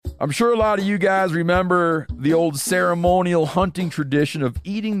I'm sure a lot of you guys remember the old ceremonial hunting tradition of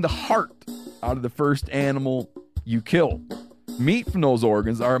eating the heart out of the first animal you kill. Meat from those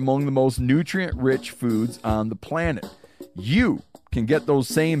organs are among the most nutrient-rich foods on the planet. You can get those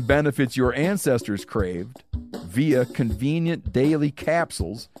same benefits your ancestors craved via convenient daily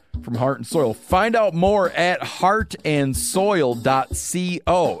capsules from Heart and Soil. Find out more at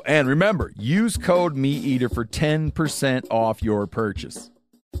heartandsoil.co. And remember, use code MeatEater for 10% off your purchase.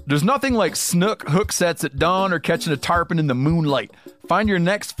 There's nothing like snook hook sets at dawn or catching a tarpon in the moonlight. Find your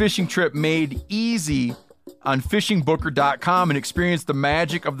next fishing trip made easy on fishingbooker.com and experience the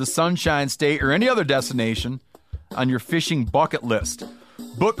magic of the Sunshine State or any other destination on your fishing bucket list.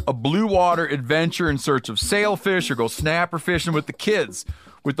 Book a blue water adventure in search of sailfish or go snapper fishing with the kids.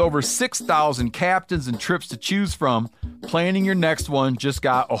 With over 6,000 captains and trips to choose from, planning your next one just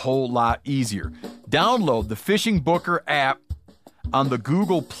got a whole lot easier. Download the Fishing Booker app on the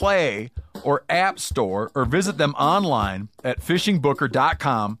Google Play or App Store or visit them online at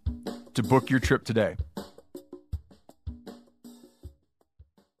fishingbooker.com to book your trip today.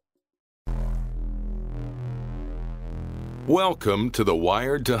 Welcome to the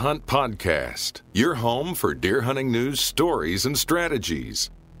Wired to Hunt podcast, your home for deer hunting news, stories, and strategies.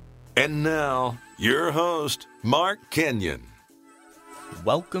 And now, your host, Mark Kenyon.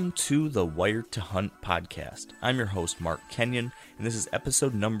 Welcome to the Wired to Hunt podcast. I'm your host, Mark Kenyon, and this is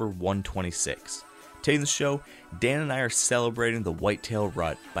episode number 126. Today in the show, Dan and I are celebrating the whitetail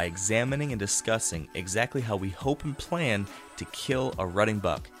rut by examining and discussing exactly how we hope and plan to kill a rutting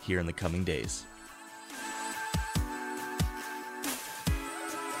buck here in the coming days.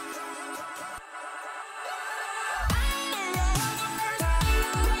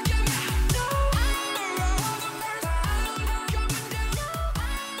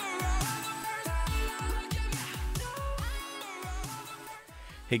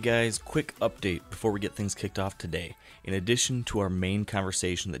 Hey guys, quick update before we get things kicked off today. In addition to our main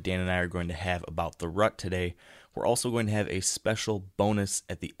conversation that Dan and I are going to have about the rut today, we're also going to have a special bonus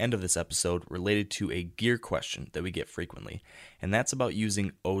at the end of this episode related to a gear question that we get frequently, and that's about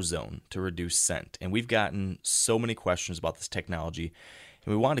using ozone to reduce scent. And we've gotten so many questions about this technology,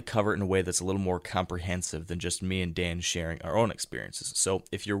 and we wanted to cover it in a way that's a little more comprehensive than just me and Dan sharing our own experiences. So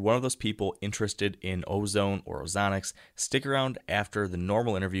if you're one of those people interested in ozone or ozonics, stick around after the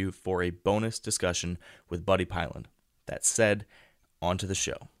normal interview for a bonus discussion with Buddy Pyland. That said, on to the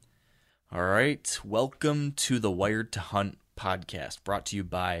show. All right, welcome to the Wired to Hunt podcast, brought to you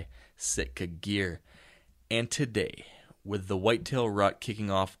by Sitka Gear. And today, with the whitetail rut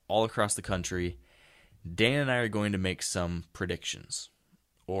kicking off all across the country, Dan and I are going to make some predictions.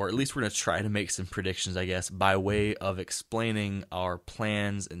 Or at least we're going to try to make some predictions, I guess, by way of explaining our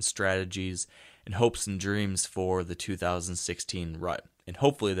plans and strategies and hopes and dreams for the 2016 rut. And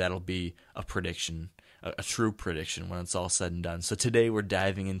hopefully that'll be a prediction, a true prediction when it's all said and done. So today we're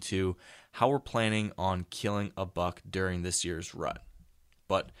diving into how we're planning on killing a buck during this year's rut.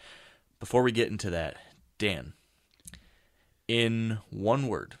 But before we get into that, Dan, in one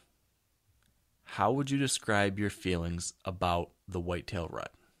word, how would you describe your feelings about the whitetail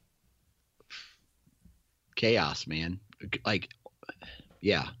rut? Chaos, man. Like,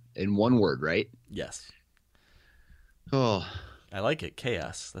 yeah, in one word, right? Yes. Oh, I like it.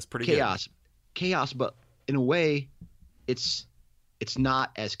 Chaos. That's pretty chaos. Chaos, but in a way, it's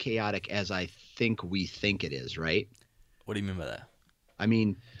not as chaotic as I think we think it is, right? What do you mean by that? I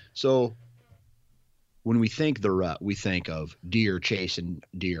mean, so when we think the rut, we think of deer chasing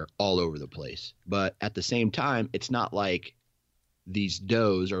deer all over the place. But at the same time, it's not like these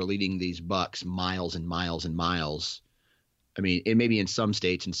does are leading these bucks miles and miles and miles. I mean, it may be in some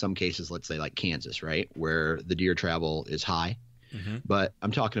states, in some cases, let's say like Kansas, right, where the deer travel is high. Mm-hmm. But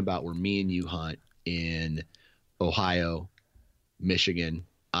I'm talking about where me and you hunt in Ohio, Michigan,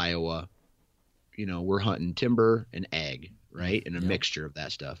 Iowa. You know, we're hunting timber and ag, right, and a mixture of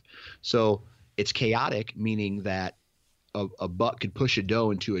that stuff. So it's chaotic, meaning that a buck could push a doe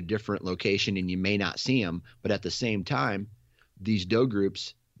into a different location and you may not see him. But at the same time, these doe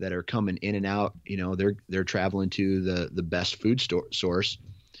groups that are coming in and out, you know, they're traveling to the best food source.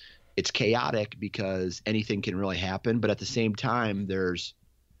 It's chaotic because anything can really happen. But at the same time, there's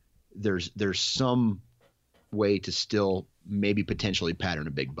some way to still maybe potentially pattern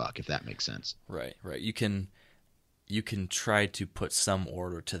a big buck, if that makes sense. Right. You can try to put some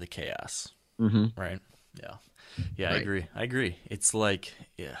order to the chaos. Mm-hmm. Right. Yeah. Right. I agree. It's like,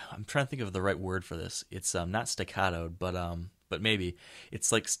 I'm trying to think of the right word for this. It's not staccato, but maybe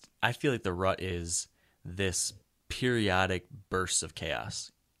it's like, I feel like the rut is this periodic bursts of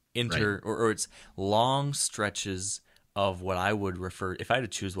chaos, or it's long stretches of what I would refer, if I had to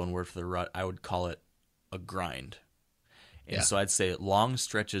choose one word for the rut, I would call it a grind. And so I'd say long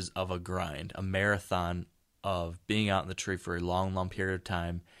stretches of a grind, a marathon of being out in the tree for a long, long period of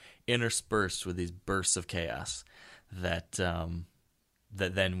time, interspersed with these bursts of chaos that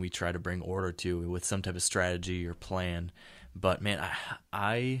that then we try to bring order to with some type of strategy or plan. But man,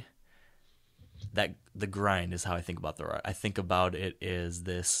 the grind is how I think about the rut. I think about it as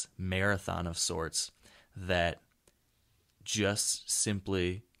this marathon of sorts that just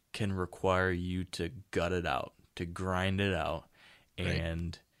simply can require you to gut it out, to grind it out.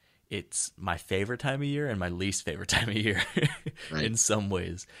 And it's my favorite time of year and my least favorite time of year in some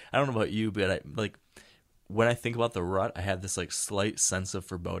ways. I don't know about you, but when I think about the rut, I have this like slight sense of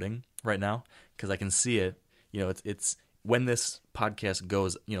foreboding right now because I can see it. It's when this podcast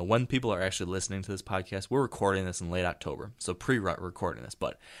goes, when people are actually listening to this podcast, we're recording this in late October, so pre-rut recording this.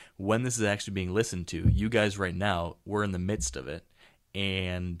 But when this is actually being listened to, you guys right now, we're in the midst of it.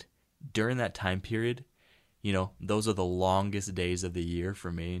 And during that time period, those are the longest days of the year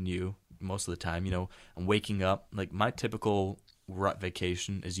for me and you most of the time. I'm waking up, like my typical rut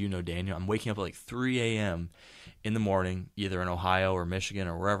vacation, as you know, Daniel, I'm waking up at like 3 a.m. in the morning, either in Ohio or Michigan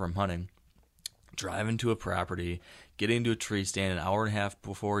or wherever I'm hunting, driving to a property, getting to a tree stand an hour and a half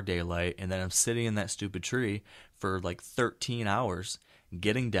before daylight, and then I'm sitting in that stupid tree for like 13 hours,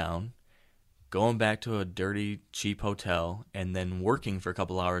 getting down, going back to a dirty, cheap hotel, and then working for a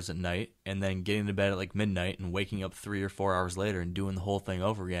couple hours at night, and then getting to bed at like midnight and waking up 3 or 4 hours later and doing the whole thing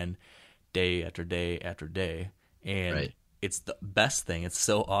over again day after day after day. And it's the best thing. It's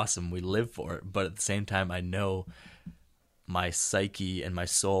so awesome. We live for it. But at the same time, I know my psyche and my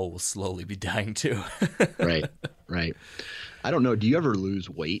soul will slowly be dying too. Right. I don't know. Do you ever lose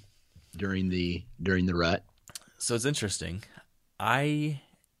weight during the rut? So it's interesting. I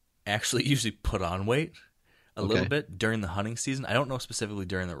actually usually put on weight a little bit during the hunting season. I don't know specifically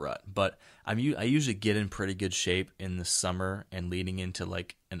during the rut, but I usually get in pretty good shape in the summer and leading into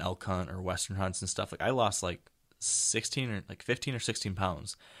like an elk hunt or western hunts and stuff. Like I lost like 15 or 16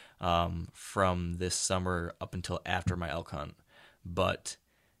 pounds from this summer up until after my elk hunt. But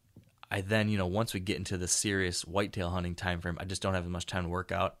I then, once we get into the serious whitetail hunting time frame, I just don't have as much time to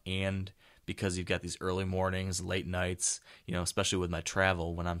work out. And because you've got these early mornings, late nights, especially with my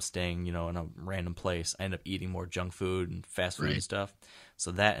travel, when I'm staying, in a random place, I end up eating more junk food and fast food and stuff.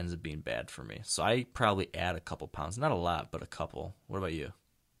 So that ends up being bad for me. So I probably add a couple pounds, not a lot, but a couple. What about you?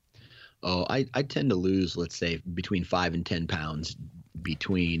 Oh, I tend to lose, let's say, between 5 and 10 pounds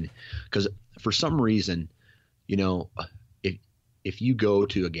because for some reason, if you go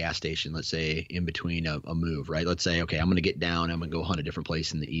to a gas station, let's say in between a move, right? Let's say, okay, I'm going to get down, I'm going to go hunt a different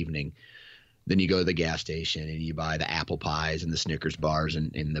place in the evening. Then you go to the gas station and you buy the apple pies and the Snickers bars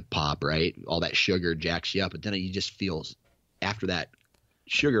and the pop, right? All that sugar jacks you up. But then you just feel after that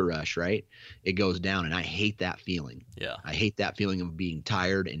sugar rush, right? It goes down. And I hate that feeling. Yeah. I hate that feeling of being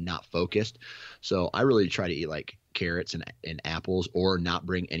tired and not focused. So I really try to eat like carrots and apples or not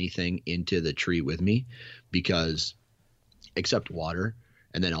bring anything into the tree with me because except water.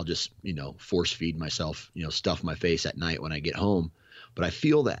 And then I'll just, force feed myself, stuff my face at night when I get home. But I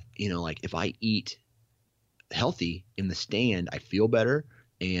feel that, like if I eat healthy in the stand, I feel better.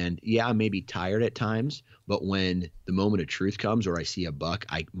 And yeah, I may be tired at times, but when the moment of truth comes or I see a buck,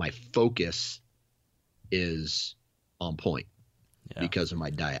 my focus is on point because of my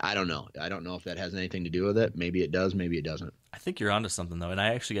diet. I don't know. I don't know if that has anything to do with it. Maybe it does. Maybe it doesn't. I think you're onto something though. And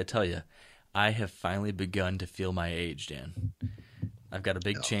I actually got to tell you, I have finally begun to feel my age, Dan. I've got a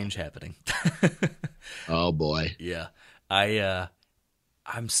big change happening. Oh boy. Yeah.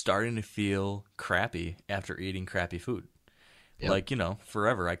 I'm starting to feel crappy after eating crappy food. Yep. Like,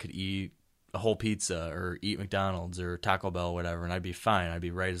 forever I could eat a whole pizza or eat McDonald's or Taco Bell or whatever, and I'd be fine. I'd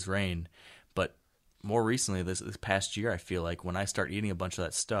be right as rain. But more recently, this past year, I feel like when I start eating a bunch of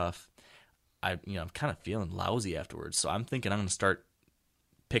that stuff, I'm kind of feeling lousy afterwards. So I'm thinking I'm going to start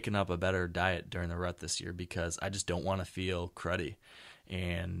picking up a better diet during the rut this year because I just don't want to feel cruddy.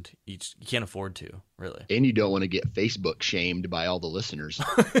 And you can't afford to, really. And you don't want to get Facebook shamed by all the listeners.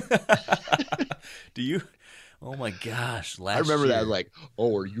 Do you? Oh my gosh! I remember that, like,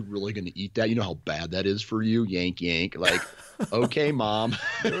 oh, are you really going to eat that? You know how bad that is for you, yank. Like, okay, mom.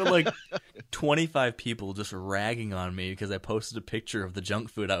 There were like 25 people just ragging on me because I posted a picture of the junk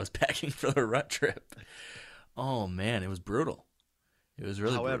food I was packing for the rut trip. Oh man, it was brutal. It was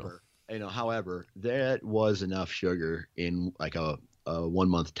really brutal. However, that was enough sugar in like a 1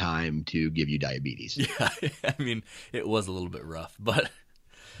 month time to give you diabetes. Yeah, I mean, it was a little bit rough, but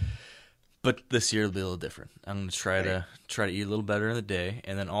But this year will be a little different. I'm going to try to eat a little better in the day,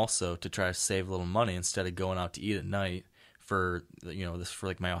 and then also to try to save a little money instead of going out to eat at night for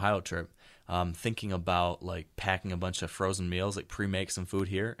like my Ohio trip. Thinking about like packing a bunch of frozen meals, like pre-make some food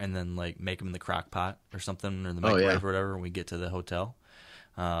here, and then like make them in the crock pot or something, or the microwave or whatever when we get to the hotel.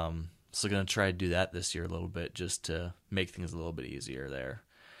 So going to try to do that this year a little bit, just to make things a little bit easier there.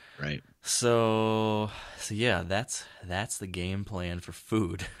 Right. So yeah, that's the game plan for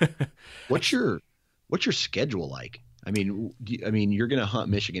food. What's your schedule like? I mean, you're going to hunt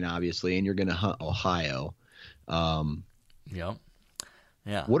Michigan, obviously, and you're going to hunt Ohio. Yep.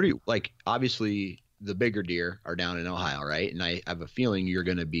 Yeah. What are you like? Obviously, the bigger deer are down in Ohio, right? And I have a feeling you're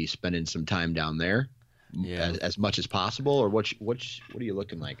going to be spending some time down there, as much as possible. Or what are you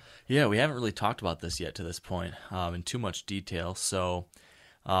looking like? Yeah, we haven't really talked about this yet to this point in too much detail. So,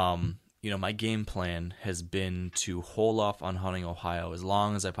 my game plan has been to hold off on hunting Ohio as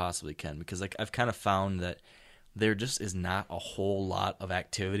long as I possibly can, because like I've kind of found that there just is not a whole lot of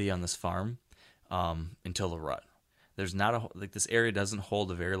activity on this farm until the rut. There's not this area doesn't hold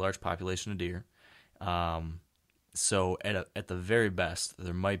a very large population of deer. So at the very best,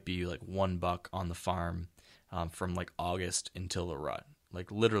 there might be like one buck on the farm from like August until the rut.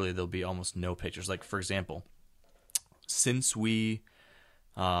 Like literally there'll be almost no pictures. Like for example, since we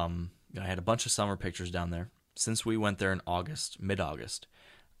I had a bunch of summer pictures down there. Since we went there in mid-August,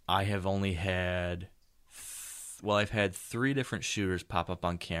 I have only had I've had 3 different shooters pop up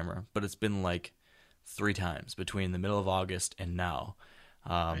on camera, but it's been like 3 times between the middle of August and now.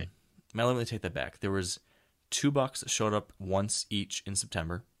 Right. Let me take that back. There was 2 bucks that showed up once each in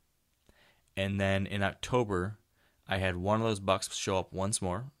September, and then in October, I had one of those bucks show up once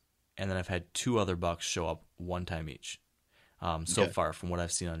more, and then I've had 2 other bucks show up one time each. So far from what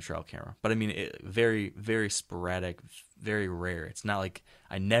I've seen on trail camera. But I mean, very, very sporadic, very rare. It's not like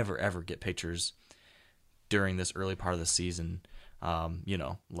I never ever get pictures during this early part of the season,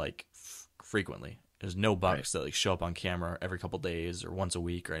 frequently. There's no bucks that like show up on camera every couple days or once a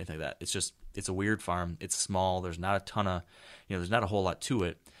week or anything like that. It's a weird farm. It's small. There's not a ton of, there's not a whole lot to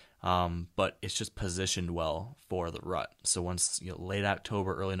it. But it's just positioned well for the rut. So once late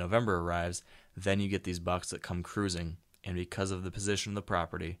October, early November arrives, then you get these bucks that come cruising. And because of the position of the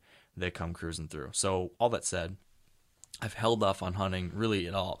property, they come cruising through. So all that said, I've held off on hunting really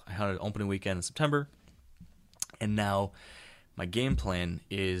at all. I hunted opening weekend in September, and now my game plan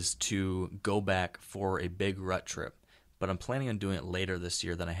is to go back for a big rut trip. But I'm planning on doing it later this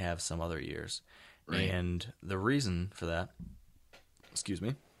year than I have some other years. Right. And the reason for that,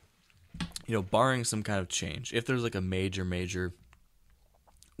 barring some kind of change, if there's like a major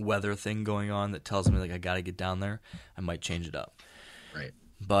weather thing going on that tells me like I got to get down there, I might change it up. Right.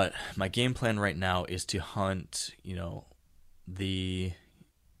 But my game plan right now is to hunt, the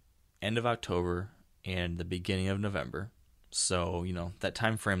end of October and the beginning of November. So, that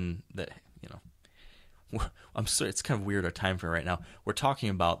time frame that, it's kind of weird our time frame right now. We're talking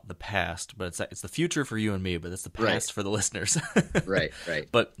about the past, but it's the future for you and me, but it's the past for the listeners. Right.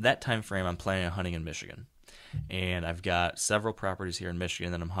 But that time frame I'm planning on hunting in Michigan. And I've got several properties here in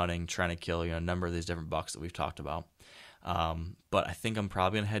Michigan that I'm hunting, trying to kill a number of these different bucks that we've talked about. But I think I'm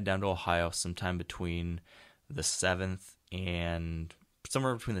probably going to head down to Ohio sometime between the 7th and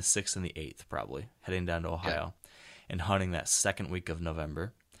somewhere between the 6th and the 8th, probably, heading down to Ohio and hunting that second week of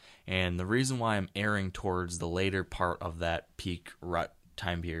November. And the reason why I'm erring towards the later part of that peak rut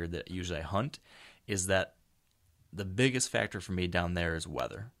time period that usually I hunt is that the biggest factor for me down there is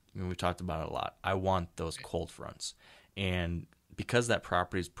weather. I mean, we've talked about it a lot. I want those cold fronts. And because that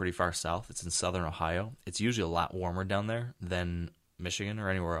property is pretty far south, it's in southern Ohio, it's usually a lot warmer down there than Michigan or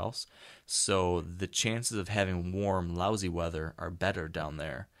anywhere else. So the chances of having warm, lousy weather are better down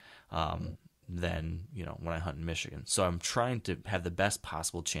there than, when I hunt in Michigan. So I'm trying to have the best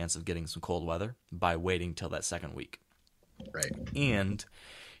possible chance of getting some cold weather by waiting till that second week. Right. And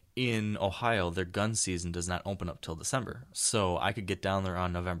in Ohio, their gun season does not open up till December. So I could get down there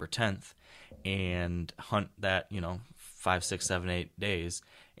on November 10th and hunt that, 5, 6, 7, 8 days.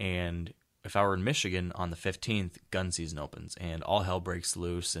 And if I were in Michigan on the 15th, gun season opens and all hell breaks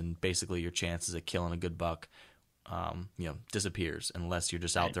loose. And basically your chances of killing a good buck, disappears unless you're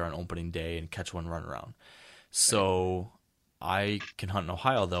just out there on opening day and catch one run around. So I can hunt in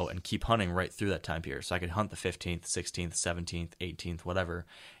Ohio, though, and keep hunting right through that time period. So I could hunt the 15th, 16th, 17th, 18th, whatever,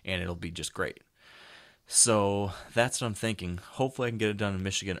 and it'll be just great. So that's what I'm thinking. Hopefully I can get it done in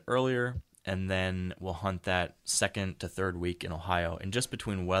Michigan earlier, and then we'll hunt that second to third week in Ohio. And just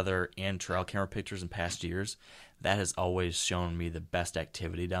between weather and trail camera pictures in past years, that has always shown me the best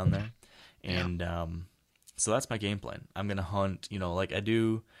activity down there. And so that's my game plan. I'm going to hunt, like I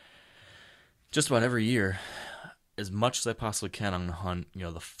do just about every year, as much as I possibly can, I'm going to hunt,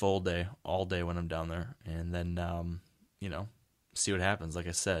 the full day, all day when I'm down there. And then, see what happens. Like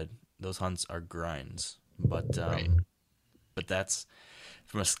I said, those hunts are grinds. But Right. but that's,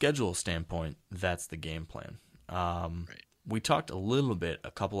 from a schedule standpoint, that's the game plan. Right. We talked a little bit a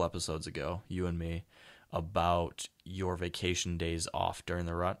couple episodes ago, you and me, about your vacation days off during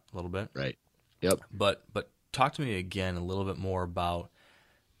the rut a little bit. Right. Yep. But talk to me again a little bit more about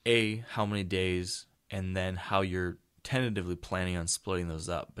how many days, and then how you're tentatively planning on splitting those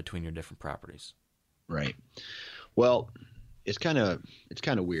up between your different properties. Right. Well, it's kind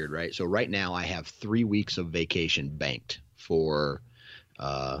of weird, right? So right now I have 3 weeks of vacation banked for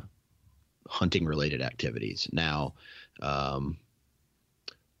hunting related activities. Now, I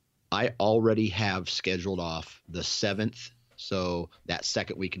already have scheduled off the 7th. So that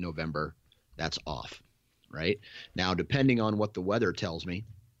second week in November, that's off, right? Now, depending on what the weather tells me,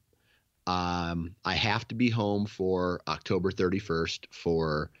 I have to be home for October 31st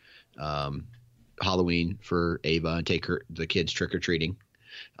for Halloween for Ava and take the kids trick or treating.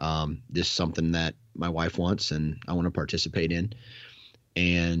 This is something that my wife wants and I want to participate in.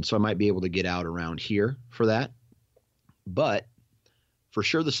 And so I might be able to get out around here for that. But for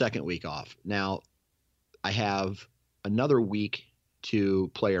sure the second week off. Now I have another week to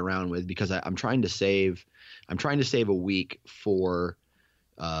play around with because I'm trying to save a week for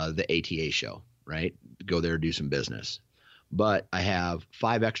the ATA show, right? Go there, do some business. But I have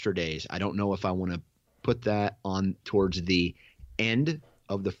 5 extra days. I don't know if I want to put that on towards the end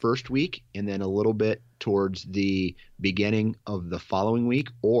of the first week and then a little bit towards the beginning of the following week,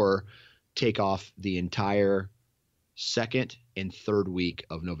 or take off the entire second and third week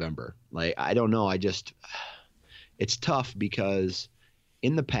of November. Like, I don't know. It's tough because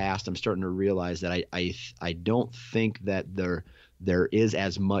in the past, I'm starting to realize that I don't think that there is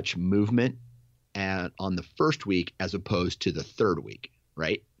as much movement on the first week as opposed to the third week,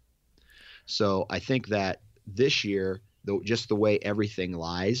 right? So I think that this year, just the way everything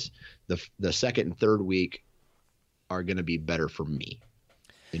lies, the second and third week are going to be better for me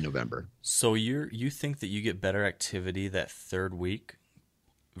in November. So you think that you get better activity that third week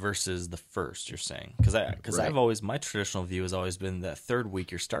versus the first, you're saying? Because Right. my traditional view has always been that third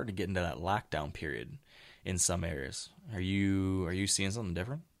week you're starting to get into that lockdown period in some areas. Are you seeing something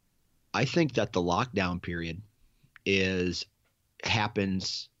different? I think that the lockdown period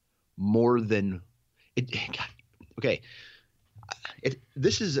happens more than it. Okay.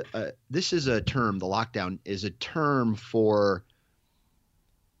 This is a term. The lockdown is a term for,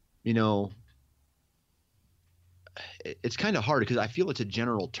 it's kind of hard because I feel it's a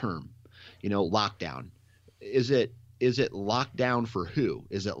general term, lockdown. Is it lockdown for who?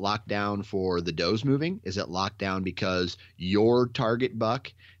 Is it lockdown for the does moving? Is it lockdown because your target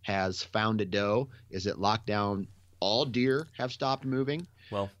buck has found a doe? Is it lockdown all deer have stopped moving?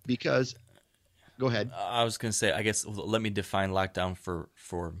 Well, Because go ahead. I was going to say, I guess, let me define lockdown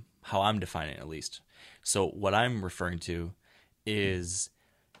for how I'm defining it, at least. So what I'm referring to is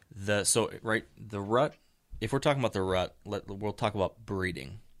the rut. If we're talking about the rut, we'll talk about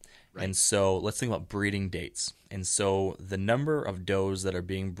breeding. Right. And so let's think about breeding dates. And so the number of does that are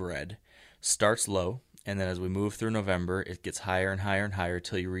being bred starts low, and then as we move through November, it gets higher and higher and higher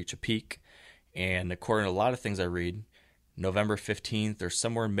till you reach a peak. And according to a lot of things I read, November 15th or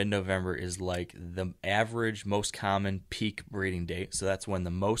somewhere in mid-November is like the average, most common peak breeding date. So that's when the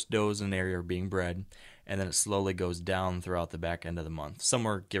most does in an area are being bred, and then it slowly goes down throughout the back end of the month,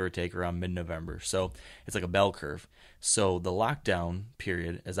 somewhere give or take around mid-November. So it's like a bell curve. So the lockdown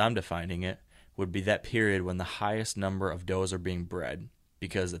period, as I'm defining it, would be that period when the highest number of does are being bred.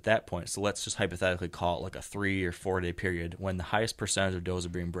 Because at that point, so let's just hypothetically call it like a 3 or 4 day period when the highest percentage of does are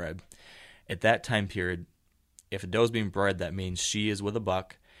being bred. At that time period, if a doe is being bred, that means she is with a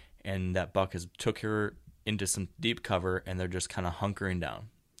buck, and that buck has took her into some deep cover, and they're just kind of hunkering down.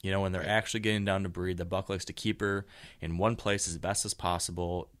 When they're actually getting down to breed, the buck likes to keep her in one place as best as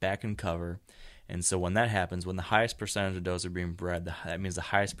possible, back in cover. And so when that happens, when the highest percentage of does are being bred, that means the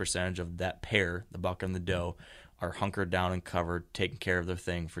highest percentage of that pair, the buck and the doe, are hunkered down and covered, taking care of their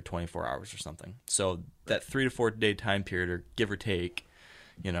thing for 24 hours or something. So that 3 to 4 day time period, or give or take,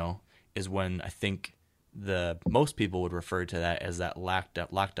 is when I think most people would refer to that as that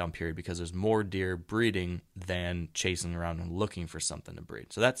lockdown period, because there's more deer breeding than chasing around and looking for something to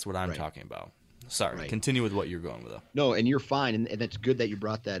breed. So that's what I'm talking about. Sorry, Right. Continue with what you're going with, though. No, and you're fine. And it's good that you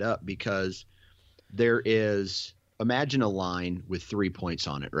brought that up because imagine a line with 3 points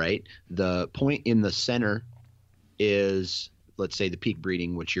on it, right? The point in the center is, let's say, the peak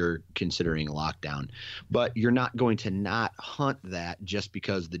breeding, which you're considering a lockdown. But you're not going to not hunt that just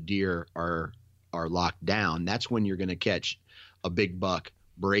because the deer are are locked down, that's when you're going to catch a big buck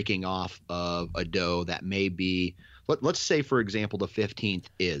breaking off of a doe that may be, let's say, for example, the 15th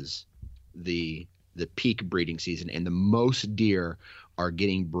is the peak breeding season, and the most deer are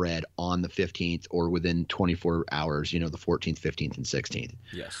getting bred on the 15th or within 24 hours, the 14th, 15th, and 16th.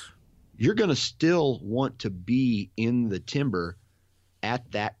 Yes. You're going to still want to be in the timber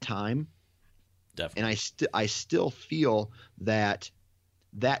at that time. Definitely. And I still feel that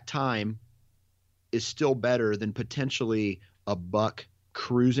time is still better than potentially a buck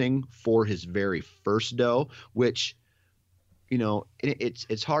cruising for his very first doe, which,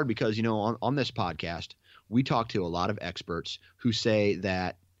 it's hard because, on this podcast, we talk to a lot of experts who say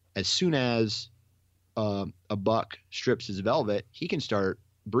that as soon as a buck strips his velvet, he can start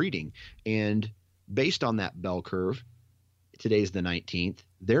breeding. And based on that bell curve, today's the 19th,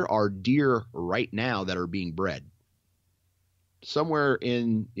 there are deer right now that are being bred. Somewhere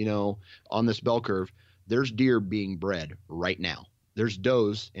in, on this bell curve, there's deer being bred right now. There's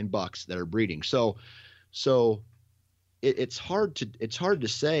does and bucks that are breeding. So it's hard to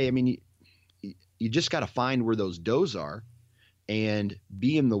say. I mean, you just got to find where those does are and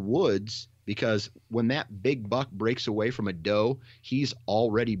be in the woods, because when that big buck breaks away from a doe, he's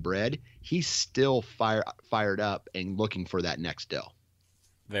already bred. He's still fired up and looking for that next doe.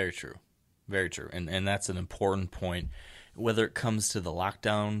 Very true. Very true. And that's an important point, whether it comes to the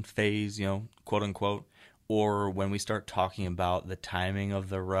lockdown phase, quote unquote, or when we start talking about the timing of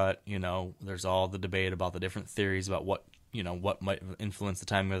the rut. There's all the debate about the different theories about what might influence the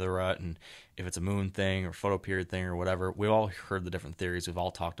timing of the rut, and if it's a moon thing or photoperiod thing or whatever. We've all heard the different theories. We've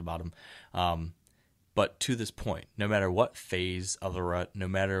all talked about them. But to this point, no matter what phase of the rut, no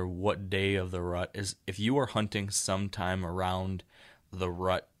matter what day of the rut, is if you are hunting sometime around the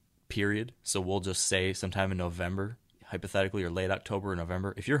rut period, so we'll just say sometime in November, hypothetically, or late October or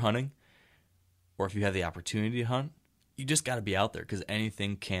November, if you're hunting, or if you have the opportunity to hunt, you just got to be out there, because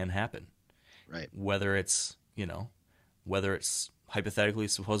anything can happen. Right. Whether it's hypothetically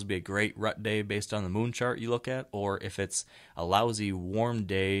supposed to be a great rut day based on the moon chart you look at, or if it's a lousy warm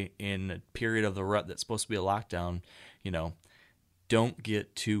day in a period of the rut that's supposed to be a lockdown, don't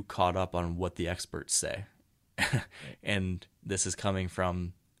get too caught up on what the experts say. And this is coming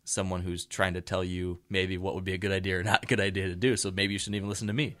from someone who's trying to tell you maybe what would be a good idea or not a good idea to do. So maybe you shouldn't even listen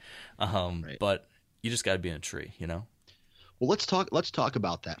to me. Right. But you just got to be in a tree, Well, let's talk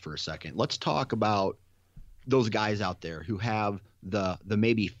about that for a second. Let's talk about those guys out there who have the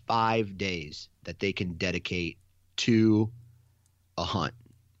maybe 5 days that they can dedicate to a hunt.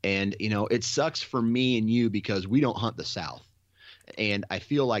 And, it sucks for me and you because we don't hunt the South. And I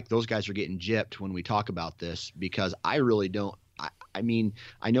feel like those guys are getting gypped when we talk about this, because I really don't. I mean,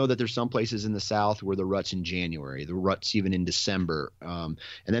 I know that there's some places in the South where the rut's in January, the rut's even in December. And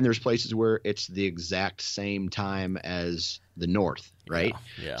then there's places where it's the exact same time as the North, right?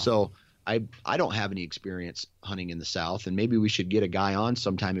 Yeah. So I don't have any experience hunting in the South, and maybe we should get a guy on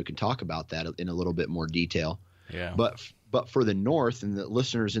sometime who can talk about that in a little bit more detail. Yeah. But for the North and the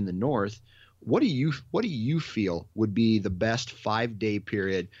listeners in the North, what do you feel would be the best 5-day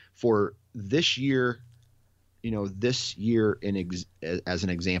period for this year? This year as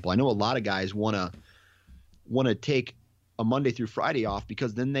an example. I know a lot of guys want to take a Monday through Friday off,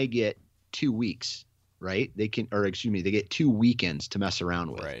 because then they get 2 weeks, right? They get 2 weekends to mess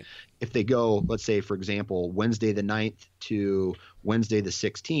around with. Right. If they go, let's say, for example, Wednesday the 9th to Wednesday the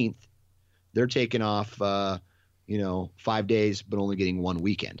 16th, they're taking off, 5 days, but only getting 1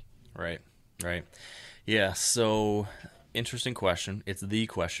 weekend. Right. Yeah. So interesting question. It's the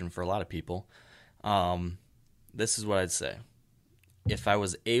question for a lot of people. This is what I'd say. If I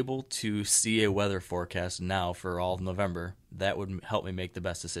was able to see a weather forecast now for all of November, that would help me make the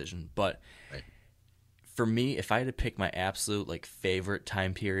best decision. But right. For me, if I had to pick my absolute favorite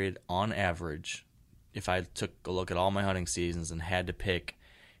time period on average, if I took a look at all my hunting seasons and had to pick,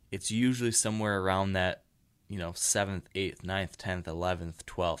 it's usually somewhere around that, 7th, 8th, 9th, 10th, 11th,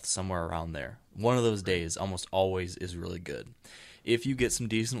 12th, somewhere around there. One of those days almost always is really good. If you get some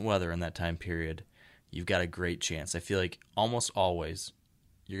decent weather in that time period, you've got a great chance. I feel like almost always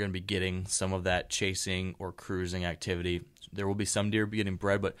you're going to be getting some of that chasing or cruising activity. There will be some deer getting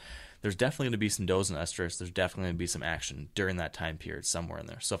bred, but there's definitely going to be some does and estrus. There's definitely going to be some action during that time period somewhere in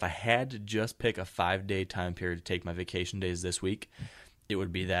there. So if I had to just pick a 5-day time period to take my vacation days this week, it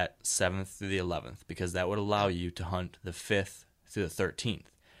would be that 7th through the 11th, because that would allow you to hunt the 5th through the 13th,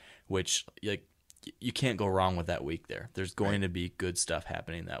 which you can't go wrong with that week there. There's going to be good stuff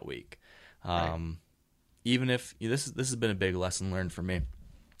happening that week. Even if this has been a big lesson learned for me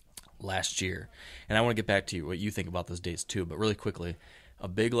last year, and I want to get back to what you think about those dates too, but really quickly, A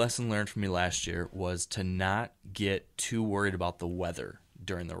big lesson learned from me last year was to not get too worried about the weather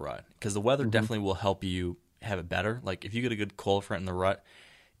during the rut, because the weather definitely will help you have it better. Like if you get a good cold front in the rut,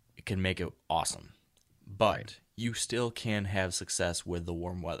 it can make it awesome. But you still can have success with the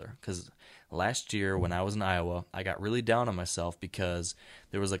warm weather, because last year when I was in Iowa, I got really down on myself because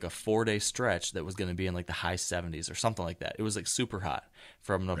there was like a 4-day stretch that was going to be in like the high 70s or something like that. It was like super hot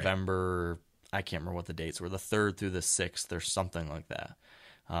from November, I can't remember what the dates were, the 3rd through the 6th or something like that.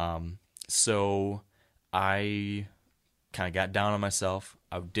 So I kind of got down on myself.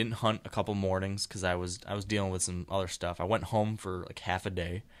 I didn't hunt a couple mornings because I was dealing with some other stuff. I went home for like half a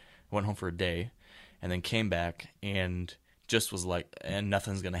day. I went home for a day and then came back and just was like, and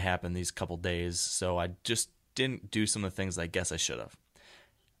nothing's going to happen these couple days. So I just didn't do some of the things I guess I should have.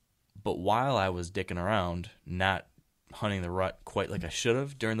 But while I was dicking around, not hunting the rut quite like I should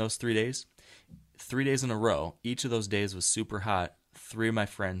have during those 3 days, 3 days in a row, each of those days was super hot. 3 of my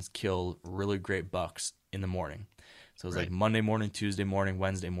friends killed really great bucks in the morning. So it was like Monday morning, Tuesday morning,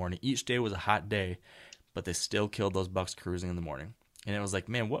 Wednesday morning. Each day was a hot day, but they still killed those bucks cruising in the morning. And it was like,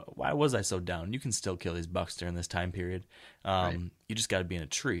 man, why was I so down? You can still kill these bucks during this time period. You just got to be in a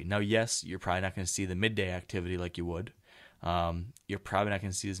tree. Now, yes, you're probably not going to see the midday activity like you would. You're probably not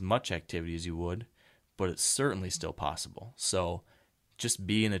going to see as much activity as you would, but it's certainly still possible. So just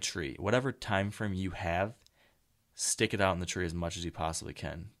be in a tree. Whatever time frame you have, stick it out in the tree as much as you possibly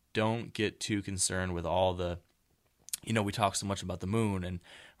can. Don't get too concerned with all the, we talk so much about the moon and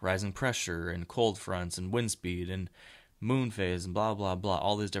rising pressure and cold fronts and wind speed and moon phase and blah, blah, blah,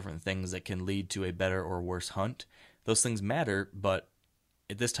 all these different things that can lead to a better or worse hunt. Those things matter, but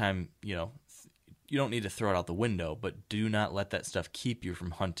at this time, you don't need to throw it out the window, but do not let that stuff keep you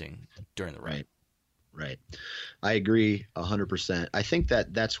from hunting during the rut. Right. I agree 100%. I think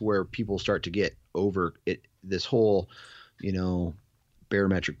that's where people start to get over it. This whole,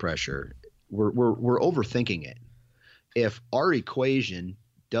 barometric pressure, we're overthinking it. If our equation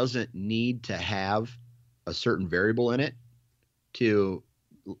doesn't need to have a certain variable in it to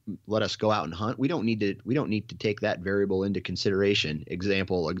let us go out and hunt, we don't need to take that variable into consideration.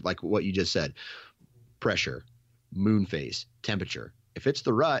 Example, like what you just said, pressure, moon phase, temperature. If it's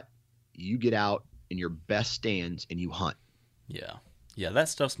the rut, you get out in your best stands and you hunt. Yeah, that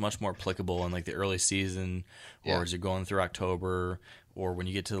stuff's much more applicable in like the early season, or as you're going through October, or when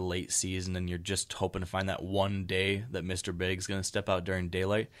you get to the late season and you're just hoping to find that one day that Mr. Big's going to step out during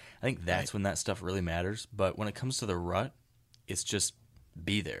daylight. I think that's when that stuff really matters. But when it comes to the rut, it's just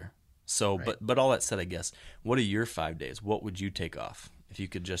be there. So, but all that said, I guess, what are your 5 days? What would you take off if you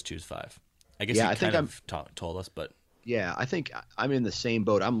could just choose 5? I guess you kind of told us, but. Yeah, I think I'm in the same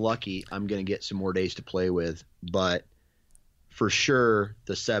boat. I'm lucky I'm going to get some more days to play with, but for sure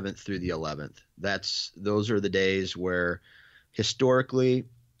the 7th through the 11th. Those are the days where historically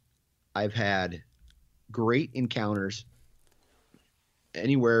I've had great encounters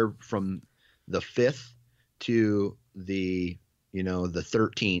anywhere from the 5th to the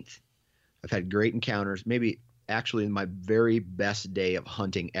 13th. I've had great encounters. Maybe actually my very best day of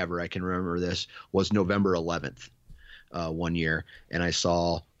hunting ever, I can remember this, was November 11th. One year, and I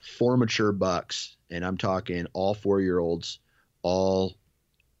saw 4 mature bucks, and I'm talking all 4-year-olds,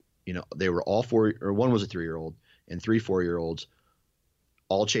 they were all 4, or one was a 3-year-old and 3 4-year-olds,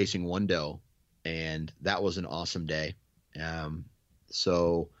 all chasing one doe, and that was an awesome day.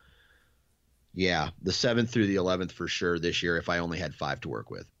 So yeah, the 7th through the 11th for sure this year if I only had 5 to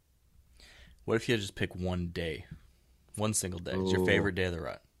work with. What if you had just pick one day, one single day? It's your favorite day of the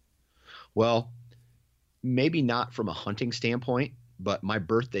rut. Well, maybe not from a hunting standpoint, but my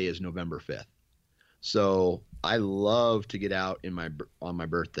birthday is November 5th. So I love to get out on my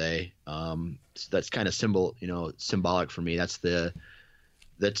birthday. So that's kind of symbolic for me. That's the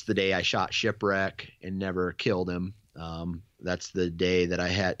day I shot Shipwreck and never killed him. That's the day that I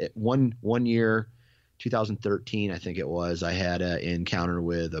had one year, 2013, I think it was, I had an encounter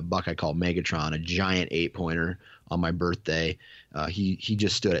with a buck I call Megatron, a giant 8-pointer on my birthday. He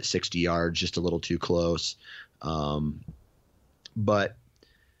just stood at 60 yards, just a little too close. But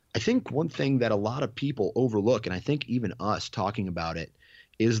I think one thing that a lot of people overlook, and I think even us talking about it,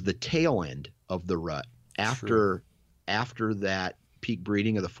 is the tail end of the rut. After that peak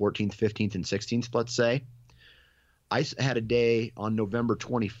breeding of the 14th, 15th, and 16th, let's say, I had a day on November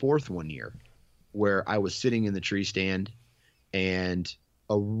 24th one year where I was sitting in the tree stand, and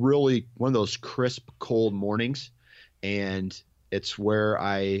one of those crisp, cold mornings, and it's where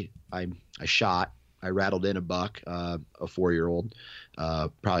I shot. I rattled in a buck, a 4-year-old,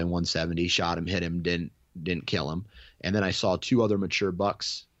 probably 170, shot him, hit him, didn't kill him. And then I saw 2 other mature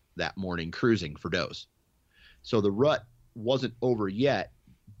bucks that morning cruising for does. So the rut wasn't over yet,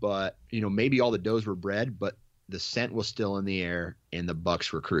 but maybe all the does were bred, but the scent was still in the air and the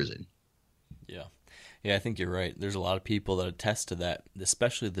bucks were cruising. Yeah, I think you're right. There's a lot of people that attest to that,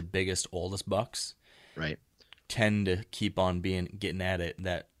 especially the biggest, oldest bucks. Right. Tend to keep on getting at it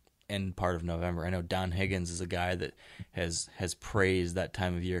that end part of November. I know Don Higgins is a guy that has praised that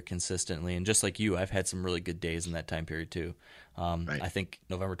time of year consistently, and just like you, I've had some really good days in that time period too. Right. I think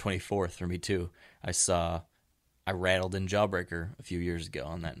November 24th for me too. I rattled in Jawbreaker a few years ago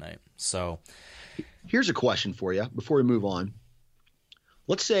on that night. So here's a question for you before we move on.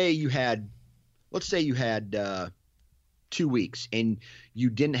 Let's say you had 2 weeks and you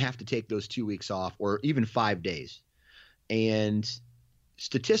didn't have to take those 2 weeks off, or even 5 days. And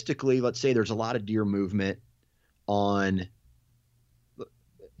statistically, let's say there's a lot of deer movement on,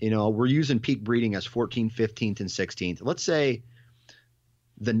 we're using peak breeding as 14th, 15th, and 16th. Let's say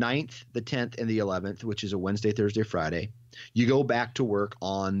the 9th, the 10th, and the 11th, which is a Wednesday, Thursday, Friday, you go back to work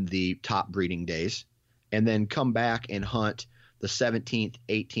on the top breeding days and then come back and hunt the 17th,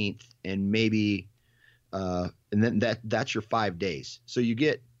 18th, and maybe and then that's your 5 days. So you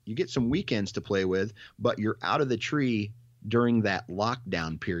get some weekends to play with, but you're out of the tree during that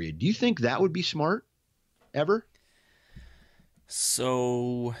lockdown period. Do you think that would be smart ever?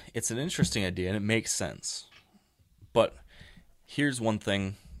 So it's an interesting idea and it makes sense. But here's one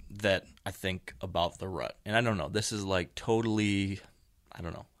thing that I think about the rut. And I don't know, this is like totally,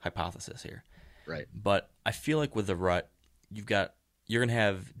 hypothesis here. Right. But I feel like with the rut, you're going to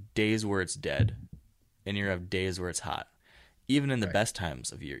have days where it's dead and you're going to have days where it's hot. Even in the best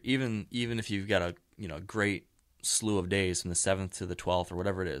times of year, even if you've got a great slew of days from the 7th to the 12th or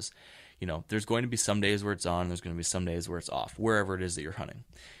whatever it is, there's going to be some days where it's on, there's going to be some days where it's off, wherever it is that you're hunting.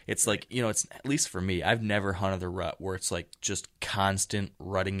 It's like, it's, at least for me, I've never hunted the rut where it's like just constant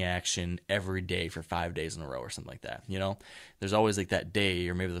rutting action every day for 5 days in a row or something like that. There's always like that day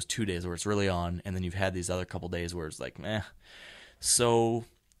or maybe those 2 days where it's really on, and then you've had these other couple days where it's like, meh. So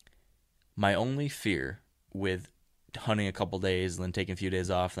my only fear with hunting a couple days and then taking a few days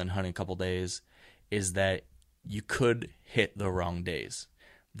off, then hunting a couple days, is that you could hit the wrong days.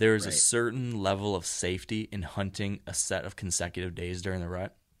 There is a certain level of safety in hunting a set of consecutive days during the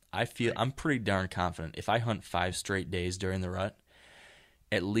rut. I'm pretty darn confident if I hunt 5 straight days during the rut,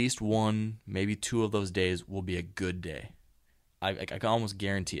 at least 1, maybe 2 of those days will be a good day. I can almost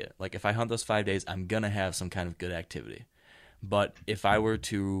guarantee it. Like if I hunt those 5 days, I'm going to have some kind of good activity. But if I were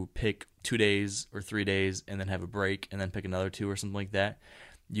to pick 2 days or 3 days and then have a break and then pick another 2 or something like that,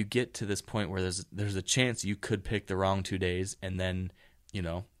 you get to this point where there's a chance you could pick the wrong 2 days, and then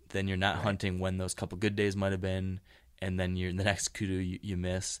then you're not hunting when those couple good days might have been, and then the next kudu you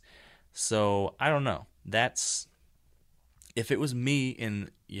miss. So I don't know. If it was me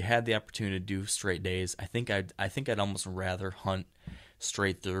and you had the opportunity to do straight days, I think I'd almost rather hunt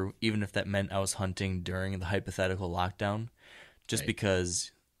straight through, even if that meant I was hunting during the hypothetical lockdown, just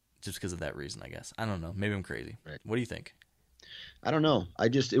because of that reason, I guess. I don't know. Maybe I'm crazy. Right. What do you think? I don't know.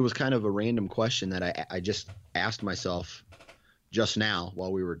 It was kind of a random question that I just asked myself just now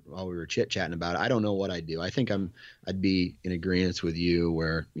while we were chit chatting about it. I don't know what I'd do. I think I'd be in agreement with you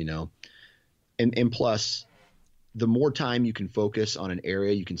where, and plus the more time you can focus on an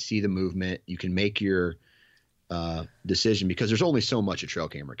area, you can see the movement, you can make your decision, because there's only so much a trail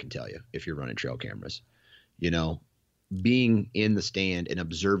camera can tell you if you're running trail cameras. Being in the stand and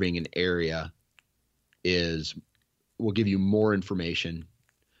observing an area will give you more information,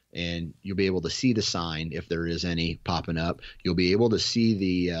 and you'll be able to see the sign if there is any popping up. You'll be able to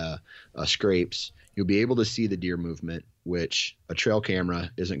see the scrapes. You'll be able to see the deer movement, which a trail camera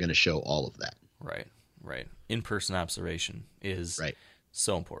isn't going to show all of that. Right. In-person observation is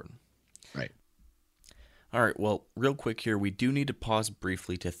so important. Right. All right, well, real quick here, we do need to pause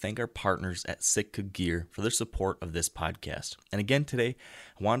briefly to thank our partners at Sitka Gear for their support of this podcast. And again today,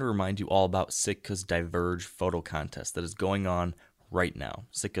 I want to remind you all about Sitka's Diverge photo contest that is going on right now.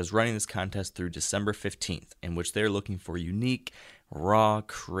 Sitka is running this contest through December 15th, in which they're looking for unique, raw,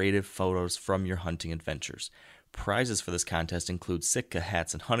 creative photos from your hunting adventures. Prizes for this contest include Sitka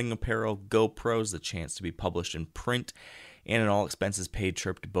hats and hunting apparel, GoPros, the chance to be published in print, and an all-expenses-paid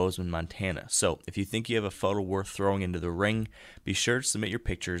trip to Bozeman, Montana. So, if you think you have a photo worth throwing into the ring, be sure to submit your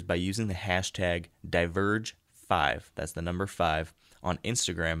pictures by using the hashtag Diverge5, that's the number 5, on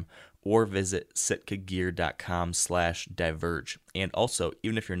Instagram, or visit sitkagear.com/diverge. And also,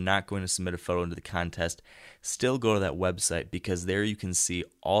 even if you're not going to submit a photo into the contest, still go to that website, because there you can see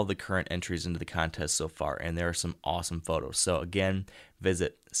all the current entries into the contest so far, and there are some awesome photos. So again,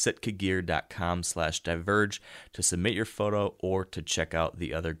 visit sitkagear.com/diverge to submit your photo or to check out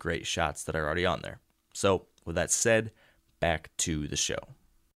the other great shots that are already on there. So with that said, back to the show.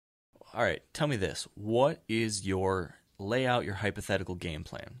 All right, tell me this. What is lay out your hypothetical game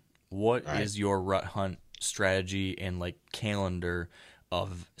plan? What is your rut hunt strategy and like calendar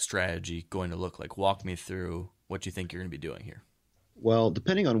of strategy going to look like? Walk me through what you think you're going to be doing here. Well,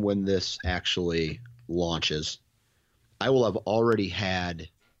 depending on when this actually launches, I will have already had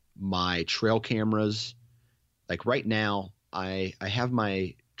my trail cameras. Like right now, I have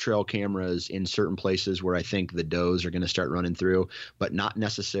my trail cameras in certain places where I think the does are going to start running through, but not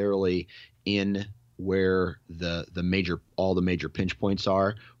necessarily in where all the major pinch points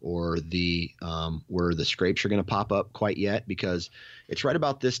are, or the where the scrapes are going to pop up quite yet, because it's right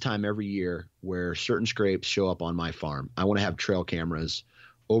about this time every year where certain scrapes show up on my farm. I want to have trail cameras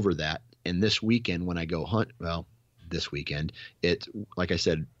over that. And this weekend when I go hunt, this weekend, it's like I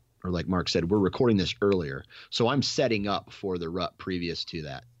said, or like Mark said, we're recording this earlier. So I'm setting up for the rut previous to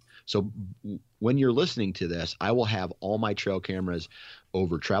that. So when you're listening to this, I will have all my trail cameras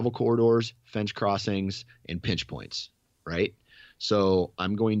over travel corridors, fence crossings, and pinch points, right? So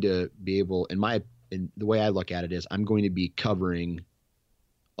I'm going to be able, the way I look at it is I'm going to be covering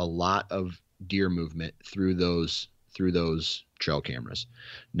a lot of deer movement through those trail cameras.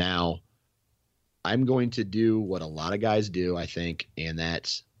 Now, I'm going to do what a lot of guys do, I think, and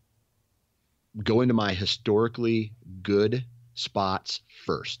that's go into my historically good spots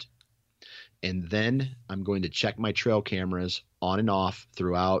first. And then I'm going to check my trail cameras on and off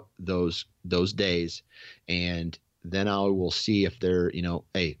throughout those days. And then I will see if they're,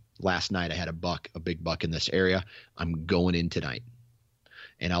 hey, last night I had a big buck in this area. I'm going in tonight.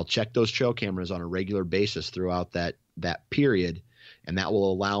 And I'll check those trail cameras on a regular basis throughout that period. And that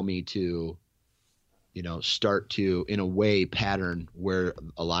will allow me to, start to, in a way, pattern where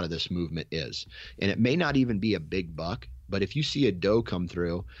a lot of this movement is. And it may not even be a big buck, but if you see a doe come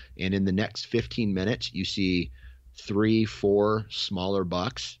through and in the next 15 minutes you see 3-4 smaller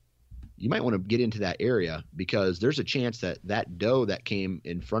bucks, you might want to get into that area, because there's a chance that doe that came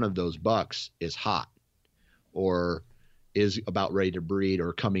in front of those bucks is hot or is about ready to breed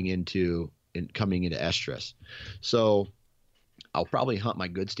or coming into estrus. So I'll probably hunt my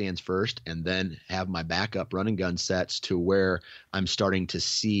good stands first and then have my backup running gun sets to where I'm starting to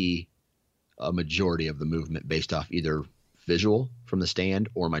see a majority of the movement based off either visual from the stand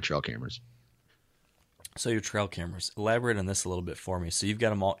or my trail cameras. So your trail cameras, elaborate on this a little bit for me. So you've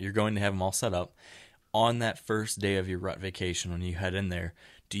got them all, you're going to have them all set up. On that first day of your rut vacation, when you head in there,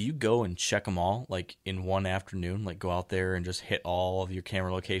 do you go and check them all like in one afternoon, like go out there and just hit all of your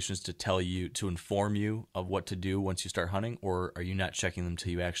camera locations to inform you of what to do once you start hunting? Or are you not checking them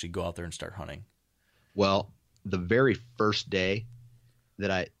till you actually go out there and start hunting? Well, the very first day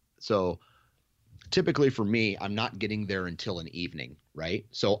so typically for me, I'm not getting there until an evening, right?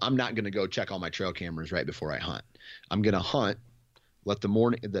 So I'm not going to go check all my trail cameras right before I hunt. I'm going to hunt,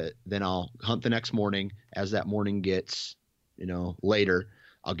 then I'll hunt the next morning. As that morning gets, later,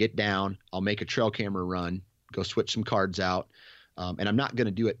 I'll get down, I'll make a trail camera run, go switch some cards out. And I'm not going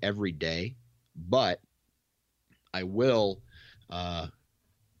to do it every day, but I will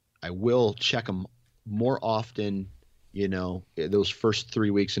check them more often, those first 3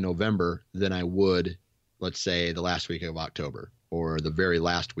 weeks in November than I would, let's say, the last week of October or the very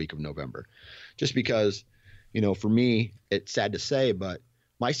last week of November. Just because, for me, it's sad to say, but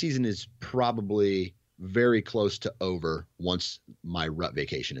my season is probably very close to over once my rut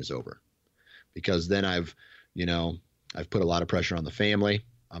vacation is over, because then I've put a lot of pressure on the family.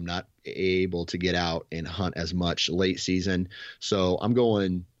 I'm not able to get out and hunt as much late season. So I'm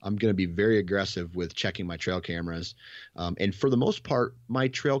going to be very aggressive with checking my trail cameras. And for the most part, my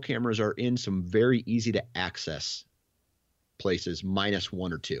trail cameras are in some very easy to access places,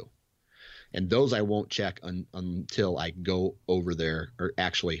 -1 or 2. And those I won't check until I go over there or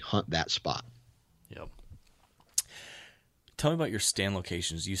actually hunt that spot. Yep. Tell me about your stand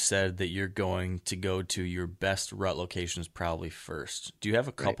locations. You said that you're going to go to your best rut locations probably first. Do you have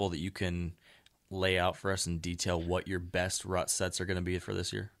a couple that you can lay out for us in detail what your best rut sets are going to be for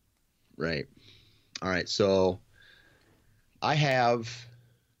this year? Right. All right. So I have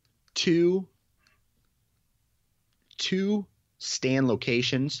two stand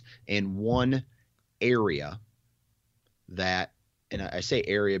locations and one area that, and I say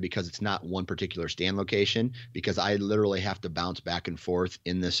area because it's not one particular stand location, because I literally have to bounce back and forth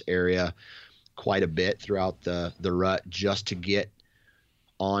in this area quite a bit throughout the rut just to get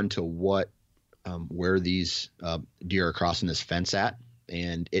onto where these deer are crossing this fence at.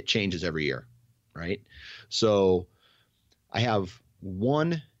 And it changes every year, right? So I have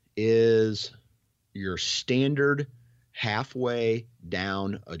one is your standard halfway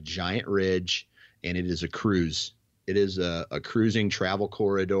down a giant ridge, and it is a cruise a cruising travel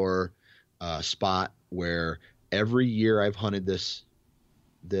corridor spot where every year I've hunted this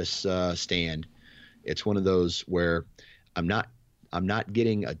stand, it's one of those where I'm not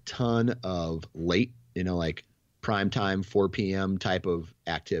getting a ton of late, like prime time 4 p.m. type of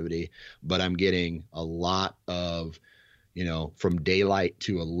activity, but I'm getting a lot of, from daylight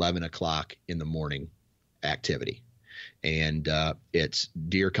to 11 o'clock in the morning activity. And it's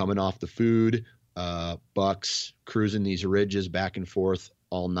deer coming off the food, bucks cruising these ridges back and forth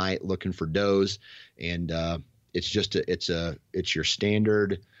all night looking for does. And it's your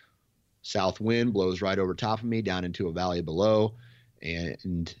standard south wind blows right over top of me down into a valley below.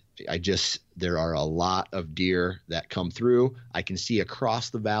 And there are a lot of deer that come through. I can see across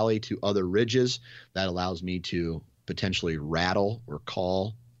the valley to other ridges. That allows me to potentially rattle or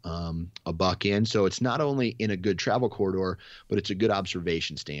call a buck in. So it's not only in a good travel corridor, but it's a good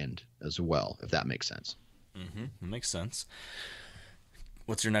observation stand as well, if that makes sense. Mm-hmm. That makes sense.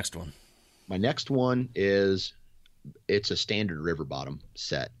 What's your next one? My next one is, it's a standard river bottom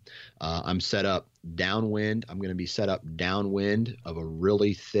set. I'm set up downwind. I'm going to be set up downwind of a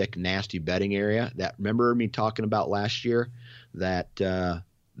really thick, nasty bedding area that, remember me talking about last year that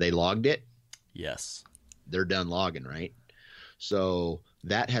they logged it? Yes. They're done logging, right? So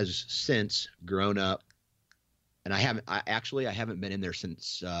that has since grown up, and I haven't been in there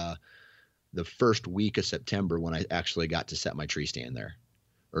since the first week of September when I actually got to set my tree stand there,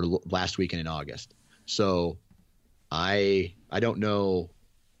 or last weekend in August. So I don't know.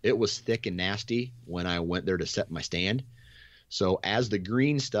 It was thick and nasty when I went there to set my stand. So as the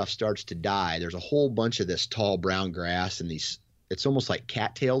green stuff starts to die, there's a whole bunch of this tall brown grass and it's almost like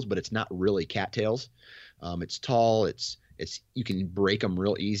cattails, but it's not really cattails. It's tall. It's you can break them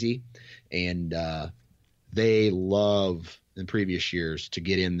real easy. And they love in previous years to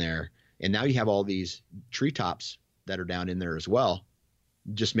get in there. And now you have all these treetops that are down in there as well.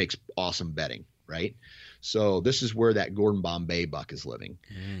 Just makes awesome bedding, right? So this is where that Gordon Bombay buck is living.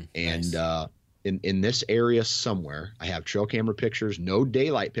 And nice. In this area somewhere, I have trail camera pictures, no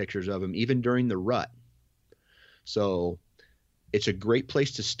daylight pictures of him, even during the rut. So it's a great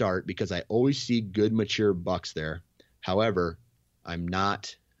place to start because I always see good mature bucks there. However, I'm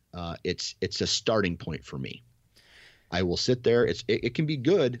not it's a starting point for me. I will sit there. It can be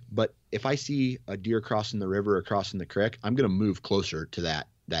good, but if I see a deer crossing the river or crossing the creek, I'm going to move closer to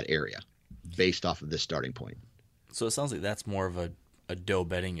that area based off of this starting point. So it sounds like that's more of a doe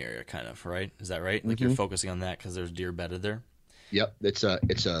bedding area, kind of, right? Is that right? Like you're focusing on that because there's deer bedded there? Yep. It's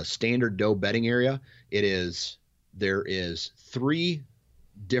a standard doe bedding area. There is 3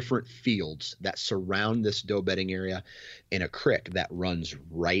 different fields that surround this doe bedding area and a creek that runs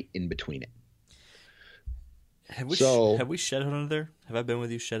right in between it. Have we shed hunted there? Have I been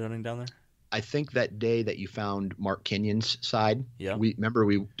with you shed hunting down there? I think that day that you found Mark Kenyon's side, yeah. We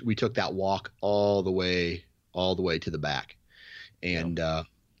took that walk all the way to the back, and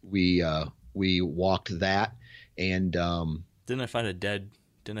we walked that. And didn't I find a dead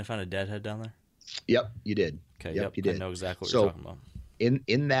head down there? Yep, you did. Okay, yep, you did. I know exactly what you're talking about.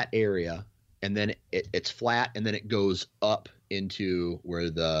 In that area, and then it's flat, and then it goes up into where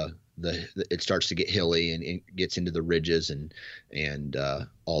it starts to get hilly and it gets into the ridges and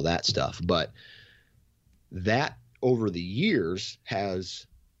all that stuff. But that over the years has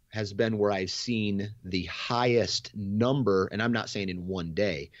been where I've seen the highest number, and I'm not saying in one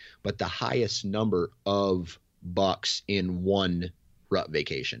day, but the highest number of bucks in one rut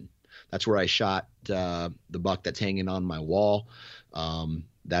vacation. That's where I shot the buck that's hanging on my wall.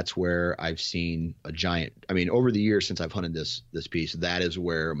 That's where I've seen a giant. I mean, over the years since I've hunted this piece, that is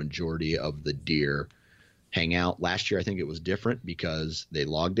where a majority of the deer hang out. Last year, I think it was different because they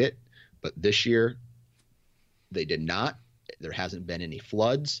logged it, but this year they did not. There hasn't been any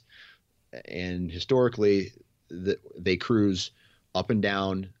floods, and historically, they cruise up and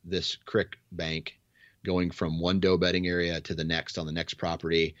down this creek bank, going from one doe bedding area to the next on the next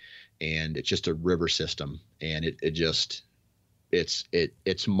property, and it's just a river system, and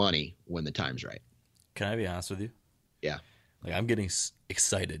it's money when the time's right. Can I be honest with you? Yeah. Like, I'm getting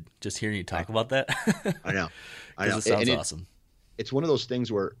excited just hearing you talk about that. I know. It sounds awesome. It's one of those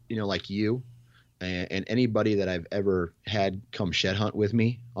things where, like you and anybody that I've ever had come shed hunt with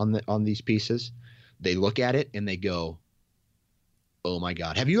me on these pieces, they look at it and they go, oh my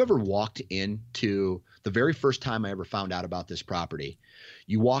God. Have you ever walked into the very first time I ever found out about this property?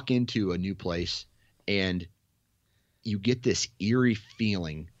 You walk into a new place and you get this eerie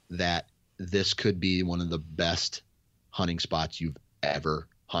feeling that this could be one of the best hunting spots you've ever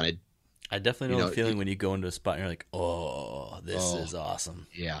hunted. I definitely know the feeling when you go into a spot and you're like, oh, this is awesome.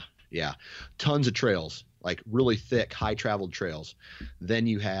 Yeah. Yeah. Tons of trails like really thick, high traveled trails. Then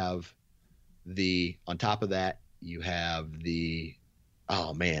you have on top of that, you have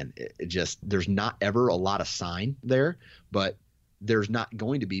oh man, it just, there's not ever a lot of sign there, but there's not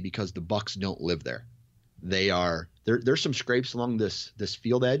going to be because the bucks don't live there. There's some scrapes along this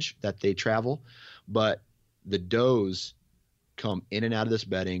field edge that they travel, but the does come in and out of this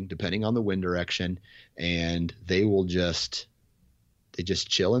bedding depending on the wind direction, and they just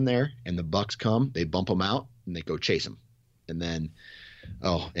chill in there, and the bucks come, they bump them out, and they go chase them. And then,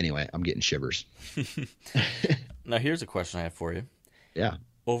 anyway, I'm getting shivers. Now here's a question I have for you. Yeah.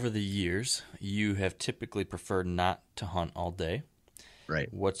 Over the years, you have typically preferred not to hunt all day. Right.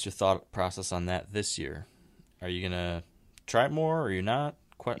 What's your thought process on that this year? Are you going to try it more, or you're not?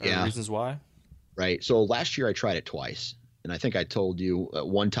 Yeah. Reasons why? Right. So last year I tried it twice. And I think I told you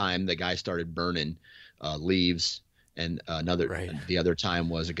one time the guy started burning leaves, and the other time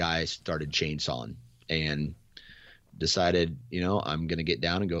was a guy started chainsawing, and decided, I'm going to get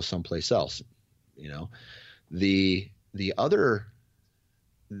down and go someplace else.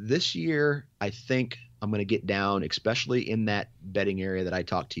 This year, I think I'm going to get down, especially in that bedding area that I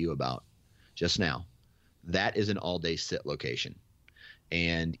talked to you about just now. That is an all-day sit location.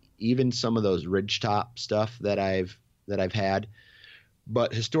 And even some of those ridgetop stuff that I've had,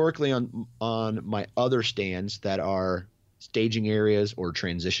 but historically on my other stands that are staging areas or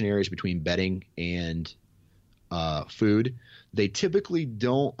transition areas between bedding and food, they typically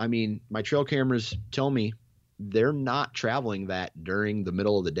don't. I mean, my trail cameras tell me they're not traveling that during the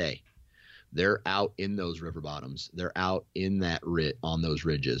middle of the day. They're out in those river bottoms. They're out in that on those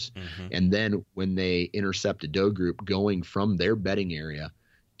ridges. Mm-hmm. And then when they intercept a doe group going from their bedding area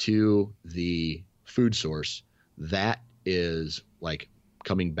to the food source, that is like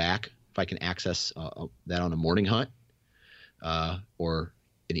coming back. If I can access that on a morning hunt or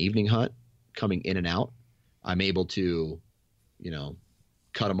an evening hunt, coming in and out, I'm able to,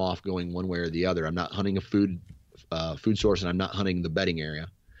 cut them off going one way or the other. I'm not hunting a food source, and I'm not hunting the bedding area.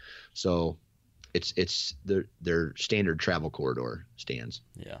 So it's their standard travel corridor stands.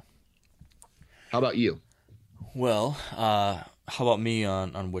 Yeah. How about you? Well, how about me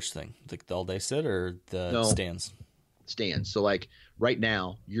on which thing? The all day sit or the stands? Stands. So like right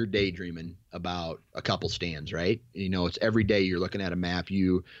now you're daydreaming about a couple stands, right? It's every day you're looking at a map.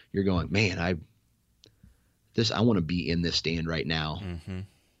 You're going, man, I want to be in this stand right now. Mm-hmm.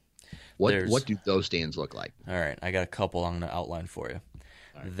 What do those stands look like? All right. I got a couple I'm going to outline for you.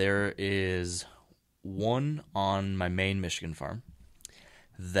 Right. There is one on my main Michigan farm.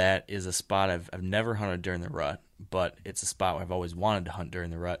 That is a spot I've never hunted during the rut, but it's a spot where I've always wanted to hunt during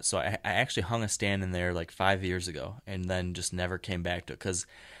the rut. So I actually hung a stand in there like 5 years ago and then just never came back to it, because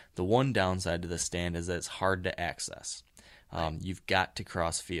the one downside to the stand is that it's hard to access. You've got to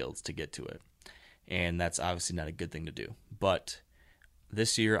cross fields to get to it, and that's obviously not a good thing to do. But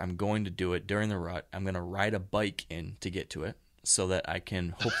this year I'm going to do it during the rut. I'm going to ride a bike in to get to it so that I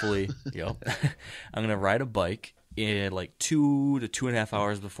can hopefully, I'm going to ride a bike in like 2 to 2.5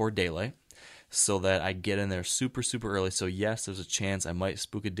 hours before daylight, so that I get in there super, super early. So yes, there's a chance I might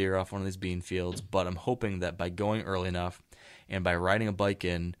spook a deer off one of these bean fields, but I'm hoping that by going early enough and by riding a bike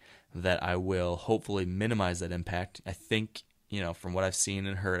in, that I will hopefully minimize that impact. I think, from what I've seen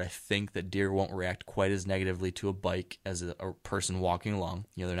and heard, I think that deer won't react quite as negatively to a bike as a person walking along.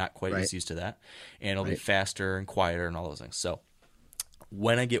 They're not quite as used to that, and it'll be faster and quieter and all those things. So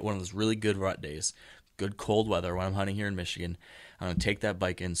when I get one of those really good rut days, good cold weather when I'm hunting here in Michigan, I'm going to take that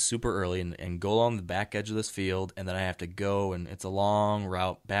bike in super early and go along the back edge of this field, and then I have to go, and it's a long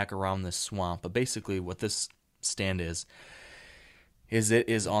route back around this swamp. But basically what this stand is it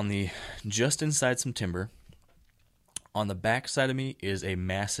is on just inside some timber. On the back side of me is a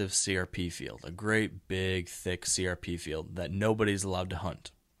massive CRP field, a great big thick CRP field that nobody's allowed to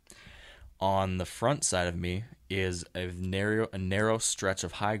hunt. On the front side of me is a narrow stretch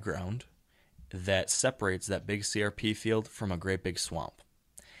of high ground that separates that big CRP field from a great big swamp.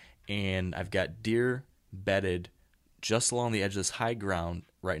 And I've got deer bedded just along the edge of this high ground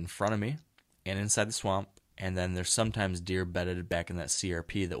right in front of me and inside the swamp. And then there's sometimes deer bedded back in that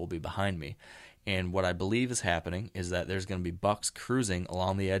CRP that will be behind me. And what I believe is happening is that there's going to be bucks cruising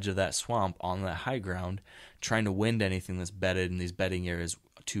along the edge of that swamp on that high ground, trying to wind anything that's bedded in these bedding areas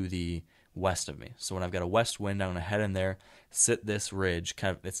to the west of me. So when I've got a west wind, I'm going to head in there, sit this ridge,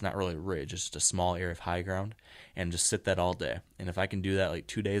 it's not really a ridge, it's just a small area of high ground, and just sit that all day. And if I can do that like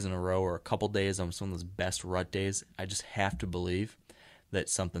 2 days in a row or a couple days on some of those best rut days, I just have to believe that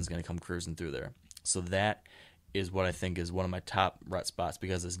something's going to come cruising through there. So that is what I think is one of my top rut spots,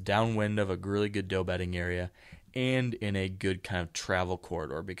 because it's downwind of a really good doe bedding area and in a good kind of travel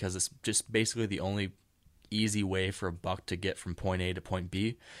corridor, because it's just basically the only easy way for a buck to get from point A to point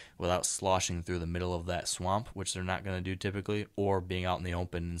B without sloshing through the middle of that swamp, which they're not going to do typically, or being out in the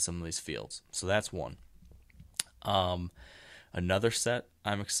open in some of these fields. So that's one. Another set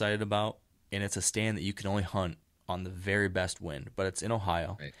I'm excited about, and it's a stand that you can only hunt on the very best wind, but it's in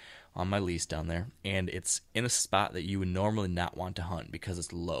Ohio, right, on my lease down there, and it's in a spot that you would normally not want to hunt because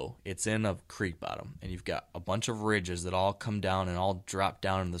it's low. It's in a creek bottom, and you've got a bunch of ridges that all come down and all drop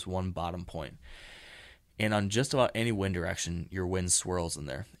down in this one bottom point. And on just about any wind direction, your wind swirls in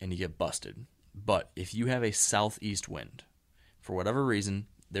there, and you get busted. But if you have a southeast wind, for whatever reason,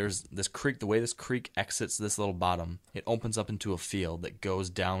 there's this creek, the way this creek exits this little bottom, it opens up into a field that goes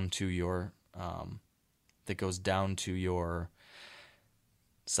down to your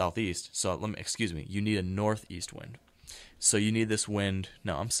southeast. So you need a northeast wind. So you need this wind.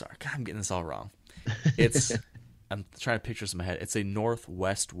 No, I'm sorry. God, I'm getting this all wrong. I'm trying to picture this in my head. It's a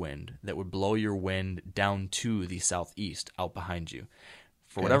northwest wind that would blow your wind down to the southeast out behind you.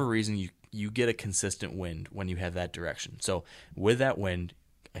 For whatever reason, you get a consistent wind when you have that direction. So with that wind,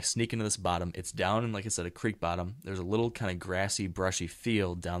 I sneak into this bottom. It's down in, like I said, a creek bottom. There's a little kind of grassy, brushy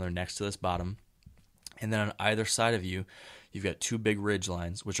field down there next to this bottom. And then on either side of you, you've got two big ridge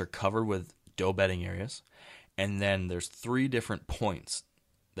lines, which are covered with doe bedding areas. And then there's 3 different points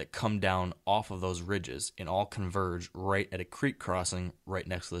that come down off of those ridges and all converge right at a creek crossing right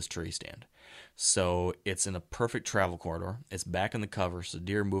next to this tree stand. So it's in a perfect travel corridor. It's back in the cover, so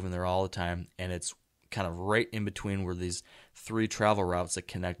deer are moving there all the time, and it's kind of right in between where these 3 travel routes that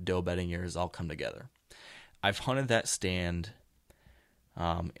connect doe bedding areas all come together. I've hunted that stand.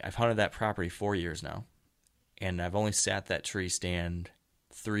 I've hunted that property 4 years now, and I've only sat that tree stand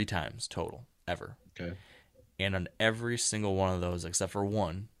 3 times total, ever. Okay. And on every single one of those, except for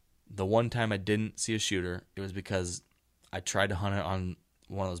one, the one time I didn't see a shooter, it was because I tried to hunt it on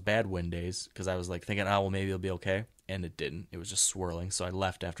one of those bad wind days because I was like thinking, oh, well, maybe it'll be okay. And it didn't. It was just swirling, so I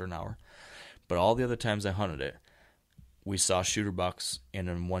left after an hour. But all the other times I hunted it, we saw shooter bucks, and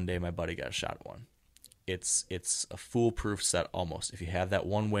then one day my buddy got a shot at one. It's a foolproof set almost. If you have that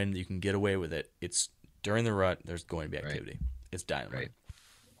one wind, you can get away with it. It's during the rut, there's going to be activity. Right. It's dynamite. Right.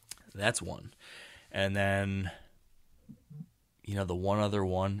 That's one. And then, the one other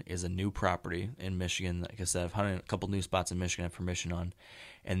one is a new property in Michigan. Like I said, I've hunted a couple new spots in Michigan I have permission on.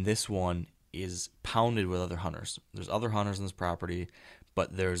 And this one is pounded with other hunters. There's other hunters on this property,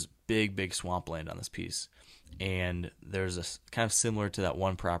 but there's big, big swampland on this piece. And there's a kind of similar to that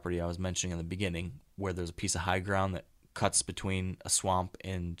one property I was mentioning in the beginning, where there's a piece of high ground that cuts between a swamp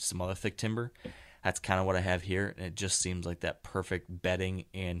and some other thick timber. That's kind of what I have here, and it just seems like that perfect bedding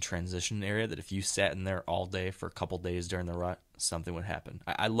and transition area that if you sat in there all day for a couple days during the rut, something would happen.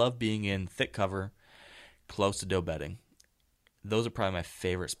 I love being in thick cover, close to doe bedding. Those are probably my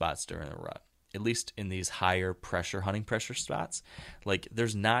favorite spots during the rut, at least in these higher pressure, hunting pressure spots. Like,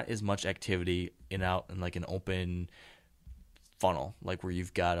 there's not as much activity out in like an open funnel, like where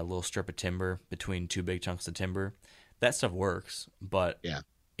you've got a little strip of timber between 2 big chunks of timber. That stuff works, but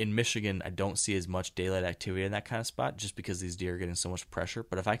in Michigan, I don't see as much daylight activity in that kind of spot just because these deer are getting so much pressure.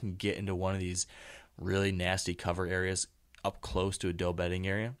 But if I can get into one of these really nasty cover areas up close to a doe bedding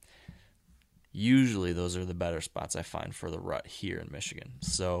area, usually those are the better spots I find for the rut here in Michigan.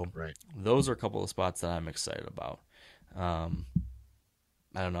 So those are a couple of spots that I'm excited about. I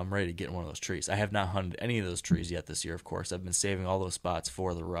don't know. I'm ready to get in one of those trees. I have not hunted any of those trees yet this year, of course. I've been saving all those spots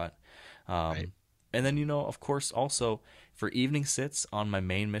for the rut. And then, of course, also for evening sits on my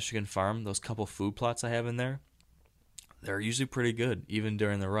main Michigan farm, those couple food plots I have in there, they're usually pretty good, even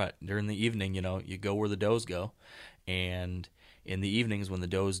during the rut. During the evening, you go where the does go. And in the evenings when the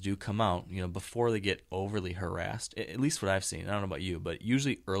does do come out, before they get overly harassed, at least what I've seen, I don't know about you, but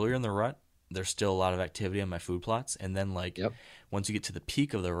usually earlier in the rut, there's still a lot of activity on my food plots. And then, once you get to the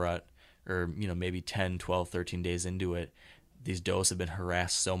peak of the rut, or, maybe 10, 12, 13 days into it, these does have been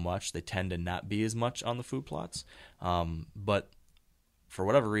harassed so much, they tend to not be as much on the food plots. But for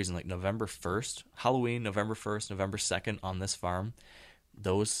whatever reason, like November 1st, Halloween, November 1st, November 2nd on this farm,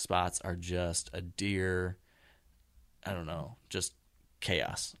 those spots are just a deer, I don't know, just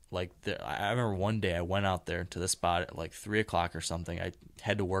chaos. Like, I remember one day I went out there to this spot at like 3 o'clock or something. I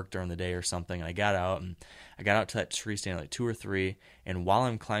had to work during the day or something, and I got out to that tree stand at like 2 or 3, and while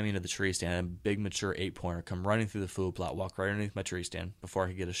I'm climbing into the tree stand, a big mature 8-pointer come running through the food plot, walk right underneath my tree stand before I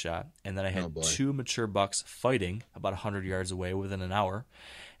could get a shot. And then I had 2 mature bucks fighting about 100 yards away within an hour.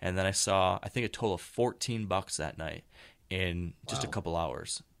 And then I saw, I think, a total of 14 bucks that night in just a couple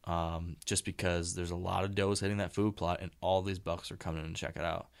hours. Just because there's a lot of does hitting that food plot, and all these bucks are coming in to check it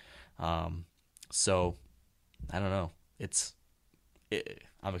out. So I don't know.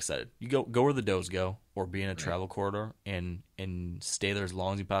 I'm excited. You go where the does go, or be in a travel corridor and stay there as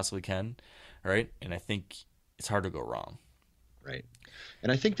long as you possibly can, right? And I think it's hard to go wrong. Right.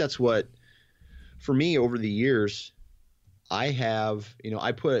 And I think that's what, for me over the years, I have,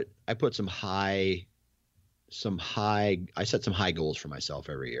 I set some high goals for myself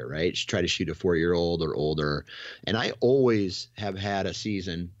every year, right? Just try to shoot a 4-year-old or older. And I always have had a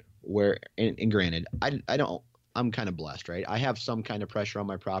season where, and granted, I'm kind of blessed, right? I have some kind of pressure on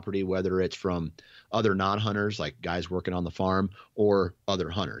my property, whether it's from other non-hunters, like guys working on the farm, or other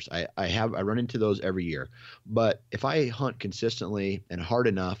hunters. I run into those every year. But if I hunt consistently and hard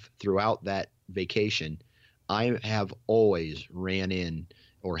enough throughout that vacation, I have always ran in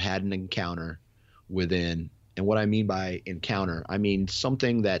or had an encounter within. And what I mean by encounter, I mean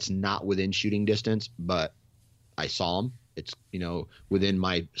something that's not within shooting distance, but I saw them. It's, within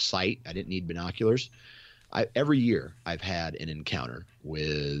my sight. I didn't need binoculars. Every year I've had an encounter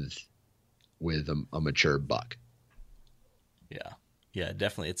with a mature buck. Yeah,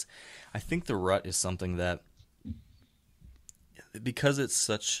 definitely. I think the rut is something that, because it's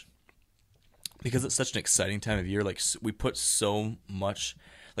such an exciting time of year, like we put so much,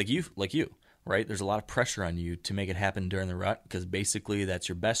 like you, right? There's a lot of pressure on you to make it happen during the rut, because basically that's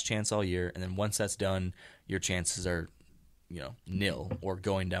your best chance all year. And then once that's done, your chances are, nil or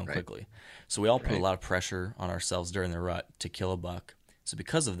going down quickly. So we all put a lot of pressure on ourselves during the rut to kill a buck. So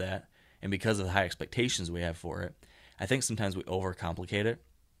because of that, and because of the high expectations we have for it, I think sometimes we overcomplicate it.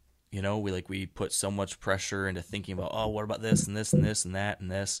 We put so much pressure into thinking about, oh, what about this and this and this and that and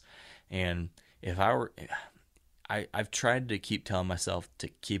this. And if I've tried to keep telling myself to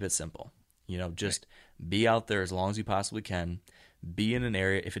keep it simple. Just be out there as long as you possibly can. Be in an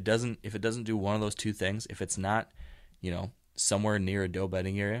area. If it doesn't do one of those two things, if it's not, somewhere near a doe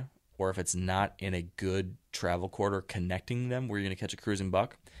bedding area, or if it's not in a good travel corridor connecting them where you're going to catch a cruising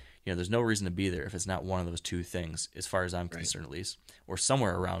buck, there's no reason to be there if it's not one of those two things, as far as I'm concerned, at least, or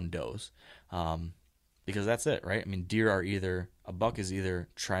somewhere around does, because that's it, right? I mean, a buck is either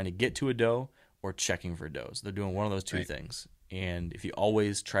trying to get to a doe or checking for does. They're doing one of those two things. And if you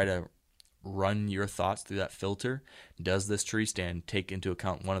always try to run your thoughts through that filter, does this tree stand take into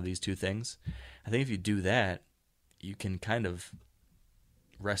account one of these two things? I think if you do that, you can kind of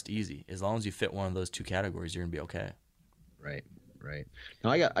rest easy. As long as you fit one of those two categories, you're gonna be okay. Right. Now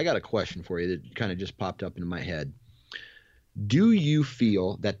I got a question for you that kind of just popped up into my head. Do you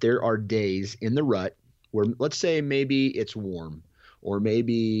feel that there are days in the rut where, let's say maybe it's warm, or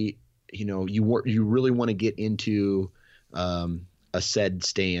maybe you really want to get into a set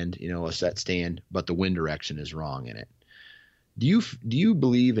stand, but the wind direction is wrong in it? Do you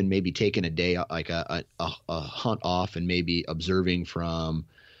believe in maybe taking a day, like a hunt off, and maybe observing from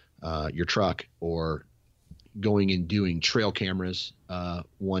your truck, or going and doing trail cameras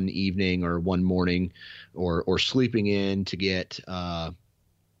one evening or one morning, or sleeping in to get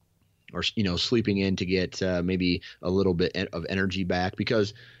maybe a little bit of energy back?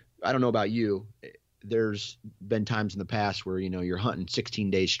 Because I don't know about you, there's been times in the past where you're hunting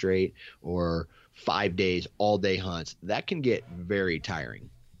 16 days straight, or 5 days all day hunts. That can get very tiring,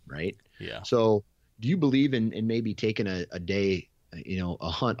 right? Yeah. So do you believe in maybe taking a day, a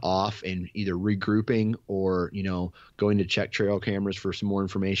hunt off, and either regrouping, or going to check trail cameras for some more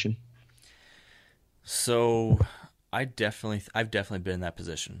information? So I've definitely been in that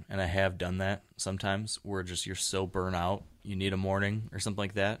position, and I have done that sometimes, where you're so burnt out, you need a morning or something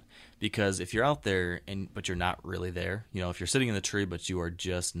like that. Because if you're out there but you're not really there, if you're sitting in the tree but you are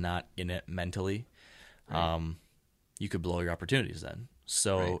just not in it mentally, you could blow your opportunities then.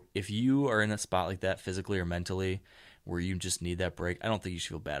 So if you are in a spot like that, physically or mentally, where you just need that break, I don't think you should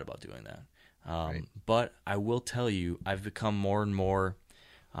feel bad about doing that. But I will tell you, I've become more and more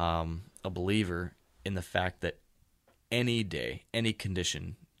a believer in the fact that any day, any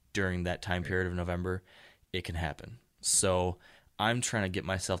condition during that time period of November, it can happen. So I'm trying to get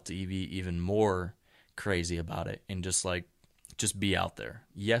myself to be even more crazy about it, and just be out there.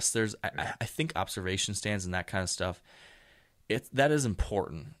 Yes, I think observation stands and that kind of stuff, that is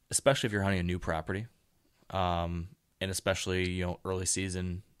important, especially if you're hunting a new property, and especially early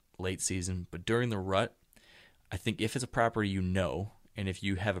season, late season. But during the rut, I think if it's a property and if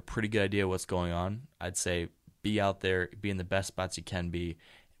you have a pretty good idea what's going on, I'd say be out there, be in the best spots you can be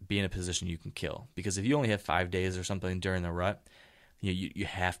in a position you can kill. Because if you only have 5 days or something during the rut, you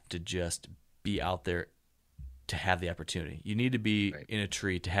have to just be out there to have the opportunity. You need to be in a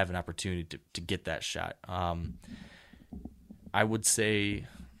tree to have an opportunity to get that shot. I would say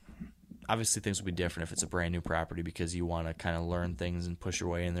obviously things will be different if it's a brand new property because you want to kind of learn things and push your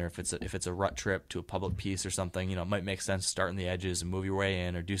way in there. If it's a rut trip to a public piece or something, it might make sense to start in the edges and move your way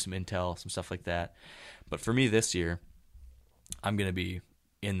in or do some intel, some stuff like that. But for me this year, I'm going to be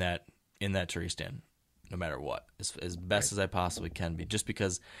in that tree stand no matter what, as best as I possibly can be, just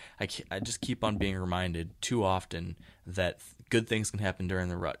because I just keep on being reminded too often that good things can happen during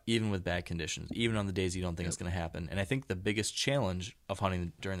the rut, even with bad conditions, even on the days you don't think it's going to happen. And I think the biggest challenge of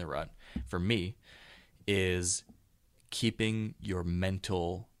hunting during the rut for me is keeping your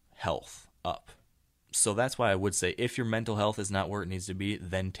mental health up. So that's why I would say if your mental health is not where it needs to be,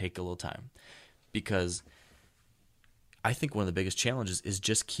 then take a little time, because I think one of the biggest challenges is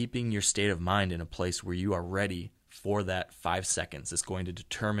just keeping your state of mind in a place where you are ready for that 5 seconds. It's going to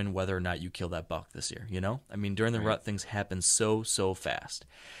determine whether or not you kill that buck this year, I mean, during the rut, things happen so fast.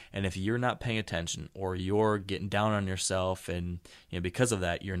 And if you're not paying attention or you're getting down on yourself and, because of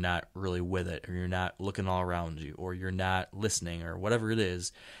that, you're not really with it, or you're not looking all around you, or you're not listening, or whatever it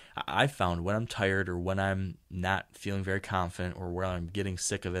is, I found when I'm tired or when I'm not feeling very confident or when I'm getting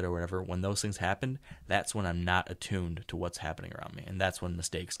sick of it or whatever, when those things happen, that's when I'm not attuned to what's happening around me. And that's when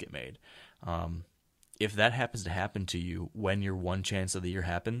mistakes get made. If that happens to happen to you when your one chance of the year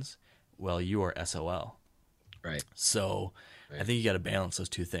happens, well, you are SOL. Right. So I think you got to balance those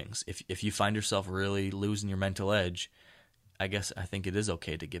two things. If you find yourself really losing your mental edge, I think it is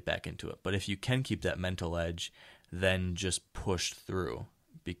okay to get back into it. But if you can keep that mental edge, then just push through.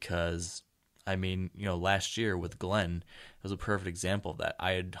 Because, I mean, last year with Glenn, it was a perfect example of that.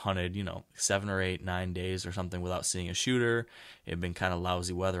 I had hunted, 7 or 8, 9 days or something without seeing a shooter. It had been kind of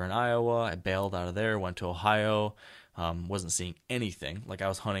lousy weather in Iowa. I bailed out of there, went to Ohio, wasn't seeing anything. Like, I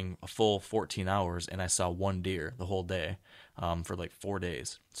was hunting a full 14 hours, and I saw one deer the whole day for like 4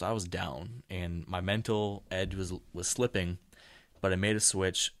 days. So I was down, and my mental edge was slipping, but I made a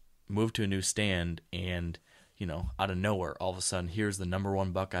switch, moved to a new stand, and out of nowhere, all of a sudden, here's the number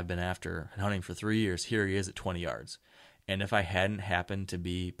one buck I've been after and hunting for 3 years. Here he is at 20 yards. And if I hadn't happened to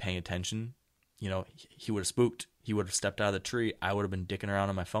be paying attention, he would have spooked. He would have stepped out of the tree. I would have been dicking around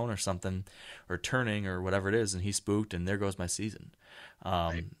on my phone or something, or turning or whatever it is, and he spooked, and there goes my season.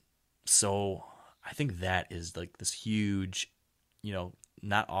 Right. So I think that is like this huge,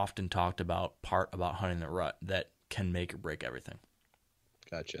 not often talked about part about hunting the rut that can make or break everything.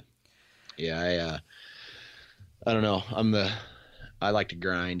 Gotcha. Yeah, I don't know. I like to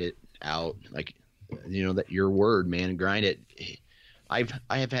grind it out, like, that your word, man, grind it. I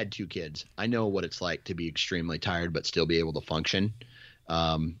have had 2 kids. I know what it's like to be extremely tired but still be able to function.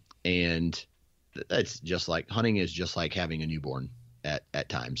 And that's just like hunting is just like having a newborn at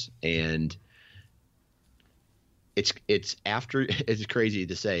times. And it's crazy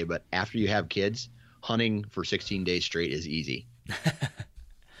to say, but after you have kids, hunting for 16 days straight is easy.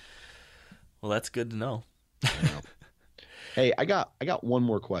 Well, that's good to know. Hey, I got one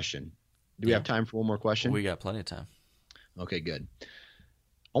more question. Do we have time for one more question? We got plenty of time. Okay, good.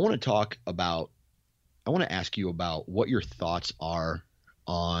 I want to ask you about what your thoughts are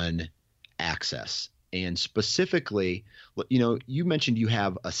on access. And specifically, you mentioned you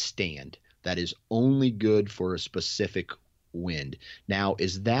have a stand that is only good for a specific wind. Now,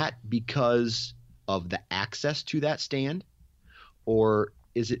 is that because of the access to that stand, or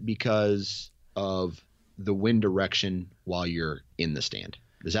is it because of the wind direction while you're in the stand?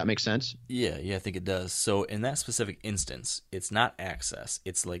 Does that make sense? Yeah, I think it does. So in that specific instance, it's not access.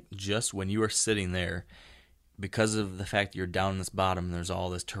 It's like just when you are sitting there, because of the fact that you're down in this bottom and there's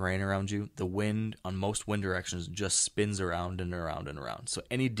all this terrain around you, the wind on most wind directions just spins around and around and around. So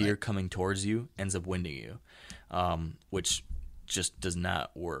any deer coming towards you ends up winding you, which just does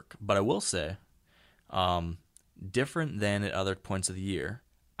not work. But I will say, different than at other points of the year,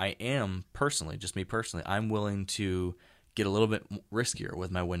 I am personally, just me personally, I'm willing to get a little bit riskier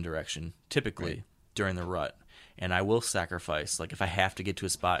with my wind direction, typically during the rut. And I will sacrifice, like if I have to get to a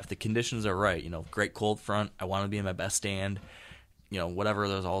spot, if the conditions are right, great cold front, I want to be in my best stand, whatever,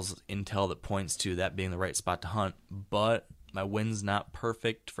 there's all intel that points to that being the right spot to hunt, but my wind's not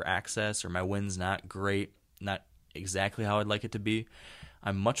perfect for access, or my wind's not great, not exactly how I'd like it to be,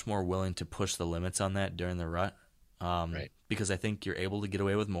 I'm much more willing to push the limits on that during the rut. Because I think you're able to get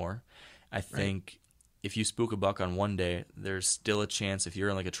away with more. I think if you spook a buck on one day, there's still a chance if you're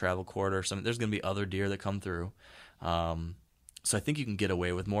in like a travel corridor or something, there's going to be other deer that come through. So I think you can get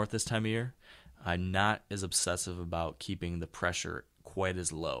away with more at this time of year. I'm not as obsessive about keeping the pressure quite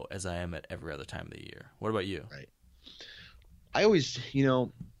as low as I am at every other time of the year. What about you? Right. I always,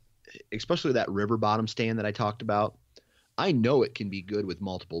 especially that river bottom stand that I talked about, I know it can be good with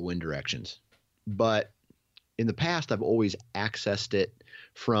multiple wind directions, but in the past, I've always accessed it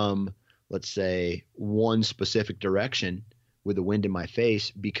from let's say, one specific direction with the wind in my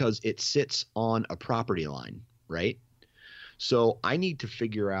face because it sits on a property line, right? So I need to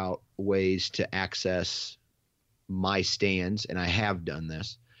figure out ways to access my stands, and I have done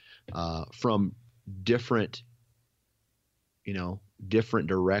this, from different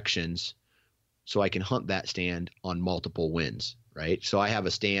directions, so I can hunt that stand on multiple winds, right? So I have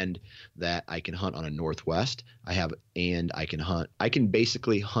a stand that I can hunt on a northwest. I can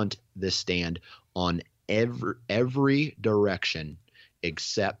basically hunt this stand on every direction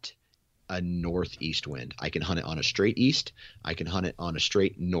except a northeast wind. I can hunt it on a straight east. I can hunt it on a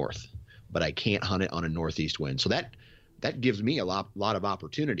straight north, but I can't hunt it on a northeast wind. So that gives me a lot of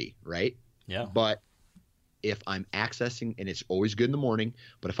opportunity, right? Yeah. But if I'm accessing, and it's always good in the morning,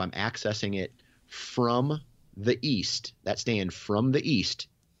 but if I'm accessing it from the east, that stand from the east,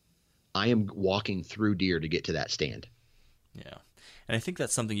 I am walking through deer to get to that stand. Yeah. And I think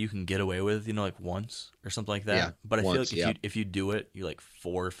that's something you can get away with, like once or something like that. Yeah, but I once, feel like if you do it, you like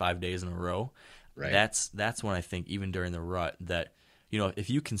 4 or 5 days in a row, right. That's when I think even during the rut that, if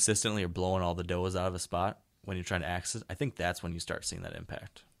you consistently are blowing all the does out of a spot when you're trying to access, I think that's when you start seeing that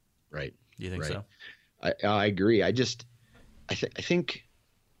impact. Right. Do you think right. so? I agree. I think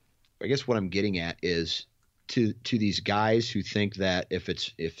what I'm getting at is to these guys who think that if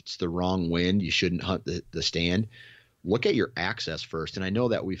it's the wrong wind, you shouldn't hunt the stand. Look at your access first. And I know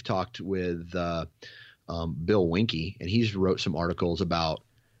that we've talked with Bill Winke, and he's wrote some articles about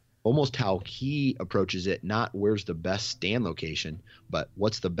almost how he approaches it, not where's the best stand location, but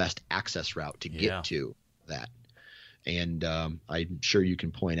what's the best access route to get to that. And I'm sure you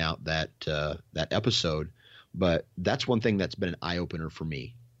can point out that episode, but that's one thing that's been an eye opener for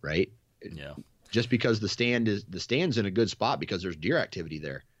me, right? Yeah. Just because the stand's in a good spot because there's deer activity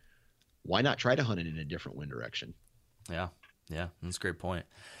there. Why not try to hunt it in a different wind direction? Yeah. Yeah. That's a great point.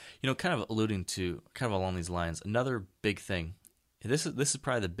 Kind of alluding to kind of along these lines, another big thing. This is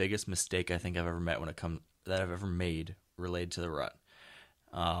probably the biggest mistake I think I've ever made related to the rut.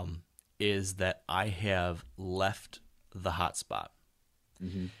 Is that I have left the hot spot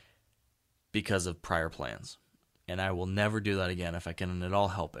because of prior plans. And I will never do that again if I can at all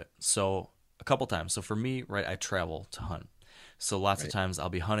help it. So a couple times. So for me, right, I travel to hunt. So lots of times I'll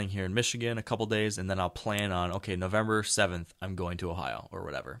be hunting here in Michigan a couple days, and then I'll plan on, okay, November 7th, I'm going to Ohio or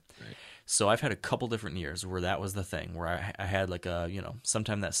whatever. Right. So I've had a couple different years where that was the thing, where I had like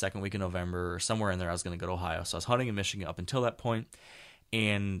sometime that second week in November or somewhere in there I was going to go to Ohio. So I was hunting in Michigan up until that point.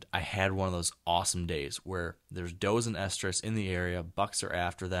 And I had one of those awesome days where there's does and estrus in the area, bucks are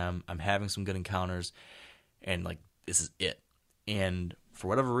after them, I'm having some good encounters, and like this is it. And for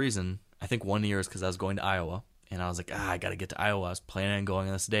whatever reason, I think one year is because I was going to Iowa, and I was like, I got to get to Iowa. I was planning on going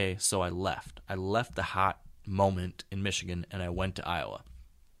on this day, so I left. I left the hot moment in Michigan, and I went to Iowa.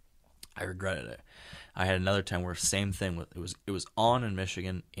 I regretted it. I had another time where same thing. It was on in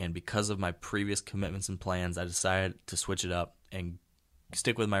Michigan, and because of my previous commitments and plans, I decided to switch it up and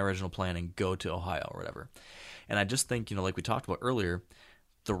stick with my original plan and go to Ohio or whatever. And I just think, like we talked about earlier,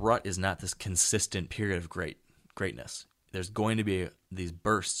 the rut is not this consistent period of greatness. There's going to be these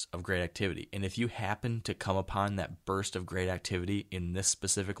bursts of great activity. And if you happen to come upon that burst of great activity in this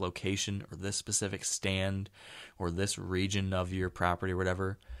specific location or this specific stand or this region of your property or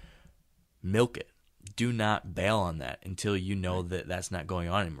whatever, milk it. Do not bail on that until you know that that's not going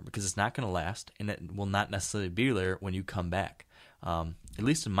on anymore, because it's not going to last and it will not necessarily be there when you come back. At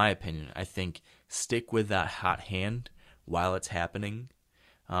least in my opinion, I think stick with that hot hand while it's happening,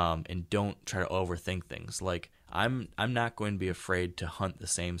 and don't try to overthink things. Like I'm not going to be afraid to hunt the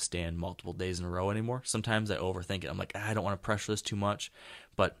same stand multiple days in a row anymore. Sometimes I overthink it. I'm like, I don't want to pressure this too much,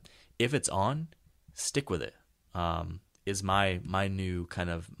 but if it's on, stick with it. Is my new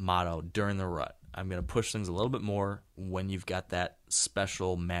kind of motto during the rut. I'm going to push things a little bit more when you've got that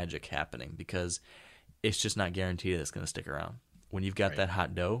special magic happening, because it's just not guaranteed that it's going to stick around. When you've got that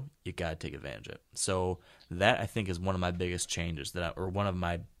hot doe, you got to take advantage of it. So that, I think, is one of my biggest changes or one of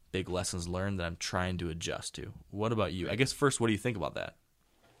my big lessons learned that I'm trying to adjust to. What about you? I guess first, what do you think about that?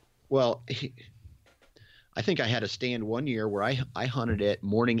 Well, I think I had a stand one year where I hunted it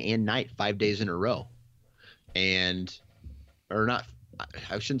morning and night 5 days in a row. I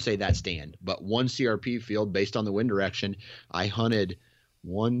shouldn't say that stand, but one CRP field based on the wind direction. I hunted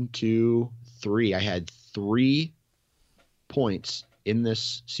 1, 2, 3. I had 3 points in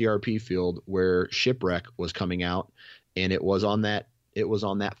this CRP field where shipwreck was coming out, and it was on that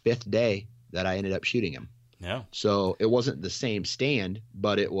 5th day that I ended up shooting him. Yeah. So it wasn't the same stand,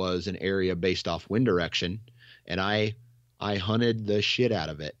 but it was an area based off wind direction, and I hunted the shit out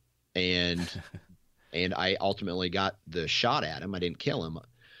of it, and and I ultimately got the shot at him. I didn't kill him,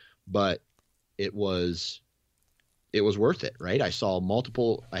 but it was worth it, right? I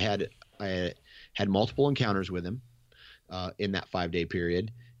had multiple encounters with him in that 5-day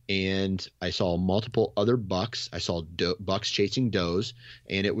period, and I saw multiple other bucks. I saw bucks chasing does,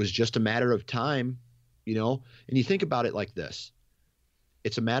 and it was just a matter of time, and you think about it like this.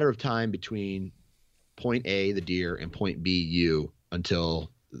 It's a matter of time between point A, the deer, and point B, you,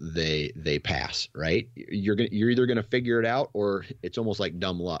 until they pass, right? You're either going to figure it out, or it's almost like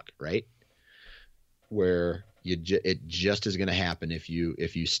dumb luck, right? Where it just is going to happen if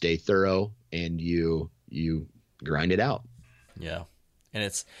you stay thorough and you grind it out. Yeah. And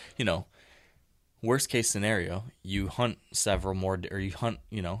it's, worst case scenario, you hunt several more, or you hunt,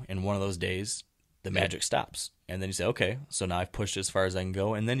 in one of those days, the magic stops. And then you say, okay, so now I've pushed as far as I can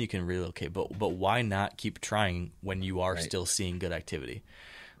go, and then you can relocate. But why not keep trying when you are still seeing good activity?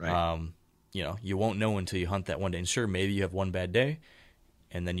 Right. You won't know until you hunt that one day. And sure, maybe you have one bad day,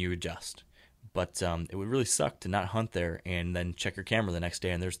 and then you adjust. But it would really suck to not hunt there and then check your camera the next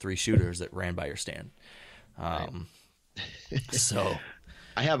day and there's 3 shooters that ran by your stand. So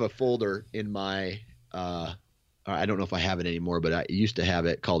I have a folder in my I don't know if I have it anymore, but I used to have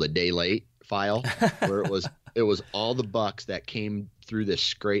it called a day late file where it was all the bucks that came through this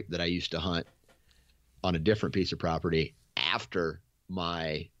scrape that I used to hunt on a different piece of property after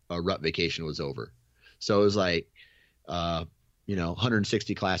my rut vacation was over. So it was like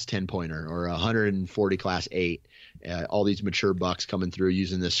 160 class 10-pointer or 140 class 8, all these mature bucks coming through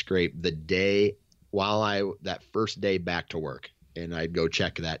using this scrape the day that first day back to work. And I'd go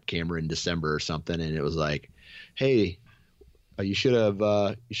check that camera in December or something. And it was like, hey, you should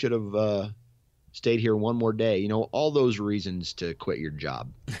have stayed here one more day. All those reasons to quit your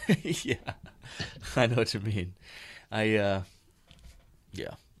job. Yeah, I know what you mean.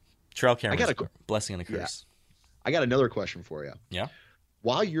 Trail cameras, blessing and a curse. Yeah. I got another question for you. Yeah.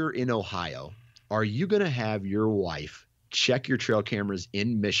 While you're in Ohio, are you going to have your wife check your trail cameras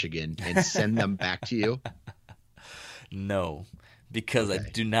in Michigan and send them back to you? No, because okay. I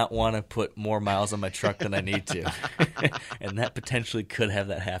do not want to put more miles on my truck than I need to. And that potentially could have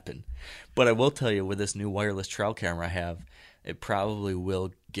that happen. But I will tell you, with this new wireless trail camera I have, it probably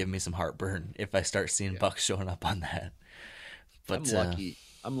will give me some heartburn if I start seeing bucks showing up on that. But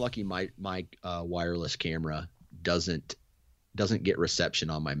I'm lucky my wireless camera doesn't get reception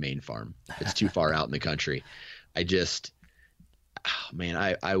on my main farm. It's too far out in the country. I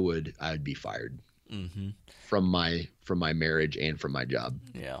would be fired from my marriage and from my job.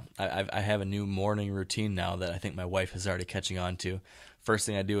 Yeah. I have a new morning routine now that I think my wife is already catching on to. First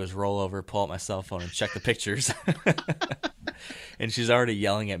thing I do is roll over, pull out my cell phone and check the pictures. And she's already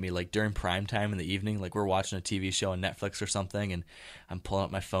yelling at me, like during prime time in the evening, like we're watching a TV show on Netflix or something, and I'm pulling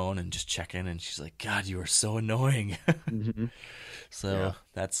up my phone and just checking, and she's like, God, you are so annoying. Mm-hmm. So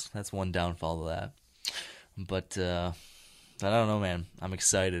that's one downfall of that. But I don't know, man. I'm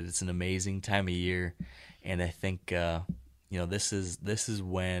excited. It's an amazing time of year, and I think this is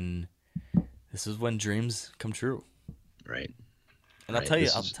when dreams come true. Right. And I'll tell you,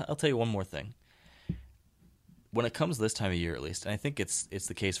 I'll tell you one more thing. When it comes this time of year, at least, and I think it's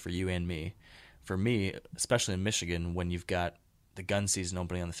the case for you and me. For me, especially in Michigan, when you've got the gun season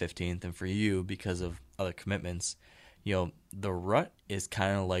opening on the 15th, and for you, because of other commitments, the rut is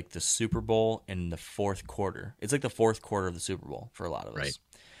kind of like the Super Bowl in the fourth quarter. It's like the fourth quarter of the Super Bowl for a lot of us. Right.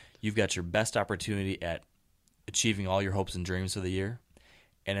 You've got your best opportunity at achieving all your hopes and dreams for the year,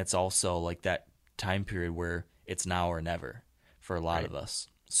 and it's also like that time period where it's now or never for a lot of us.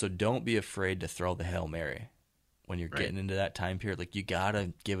 So don't be afraid to throw the Hail Mary when you're getting into that time period. Like, you got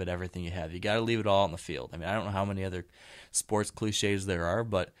to give it everything you have. You got to leave it all on the field. I mean, I don't know how many other sports cliches there are,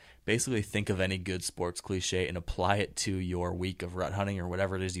 but basically think of any good sports cliche and apply it to your week of rut hunting or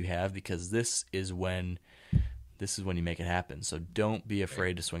whatever it is you have, because this is when you make it happen. So don't be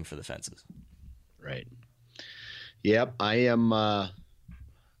afraid to swing for the fences. Right. Yep. I am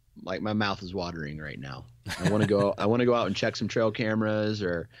like, my mouth is watering right now. I want to go out and check some trail cameras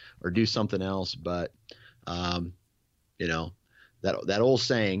or do something else. But, that old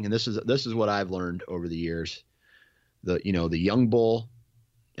saying, and this is what I've learned over the years, the young bull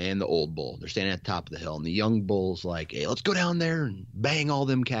and the old bull, they're standing at the top of the hill, and the young bull's like, hey, let's go down there and bang all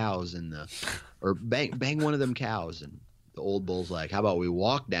them cows or bang one of them cows. And the old bull's like, how about we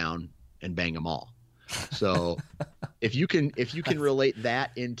walk down and bang them all? So if you can relate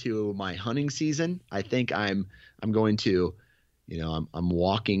that into my hunting season, I think I'm going to, I'm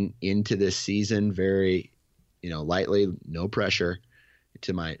walking into this season very, lightly, no pressure,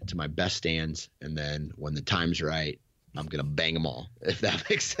 to my best stands. And then when the time's right, I'm going to bang them all, if that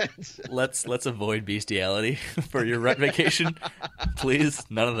makes sense. Let's avoid bestiality for your rut vacation, please.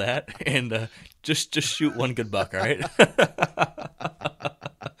 None of that, and just shoot one good buck, all right?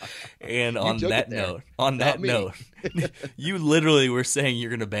 And on that note, you literally were saying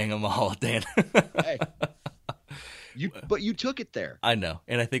you're gonna bang them all, Dan. Hey, but you took it there. I know,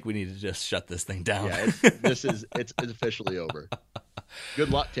 and I think we need to just shut this thing down. Yeah, it's officially over. Good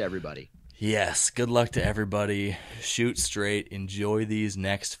luck to everybody. Yes, good luck to everybody. Shoot straight. Enjoy these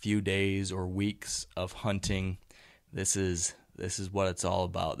next few days or weeks of hunting. This is what it's all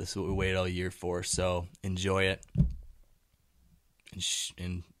about. This is what we wait all year for. So enjoy it.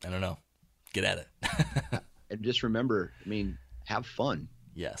 And I don't know, get at it. And just remember, have fun.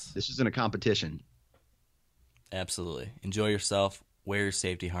 Yes. This isn't a competition. Absolutely. Enjoy yourself. Wear your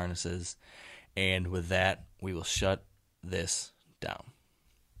safety harnesses. And with that, we will shut this down.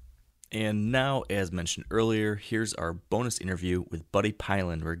 And now, as mentioned earlier, here's our bonus interview with Buddy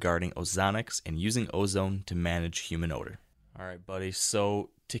Pyland regarding ozonics and using ozone to manage human odor. All right, Buddy. So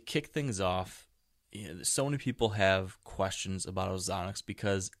to kick things off, so many people have questions about ozonics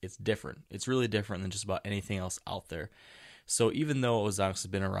because it's different. It's really different than just about anything else out there. So even though ozonics has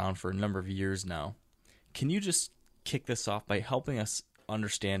been around for a number of years now, can you just kick this off by helping us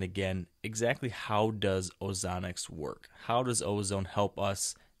understand again exactly how does ozonics work? How does ozone help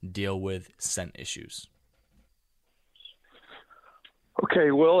us deal with scent issues?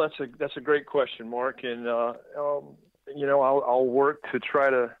 Okay, well, that's a great question, Mark, and I'll work to try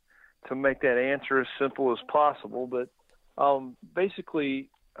to make that answer as simple as possible. But basically,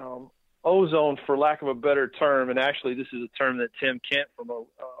 ozone, for lack of a better term, and actually this is a term that Tim Kent from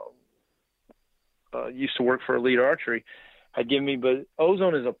used to work for Elite Archery had given me, but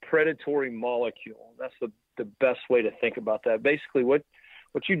ozone is a predatory molecule. That's the best way to think about that. Basically, what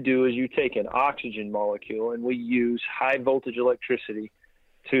you do is you take an oxygen molecule, and we use high voltage electricity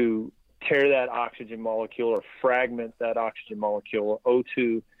to tear that oxygen molecule or fragment that oxygen molecule,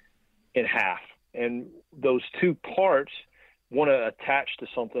 O2, in half. And those two parts want to attach to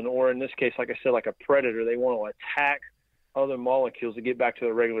something, or in this case, like I said, like a predator, they want to attack other molecules to get back to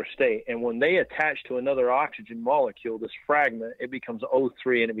their regular state. And when they attach to another oxygen molecule, this fragment, it becomes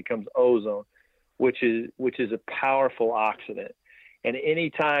O3 and it becomes ozone, which is a powerful oxidant. And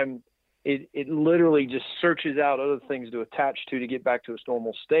anytime it literally just searches out other things to attach to get back to its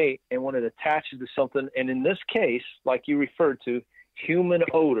normal state. And when it attaches to something, and in this case, like you referred to, human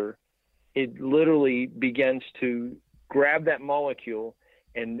odor, it literally begins to grab that molecule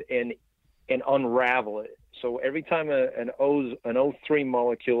and unravel it. So every time an O3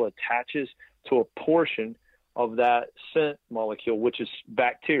 molecule attaches to a portion of that scent molecule, which is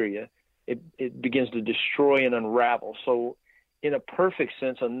bacteria, it begins to destroy and unravel. So in a perfect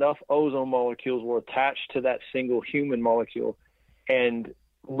sense, enough ozone molecules will attach to that single human molecule and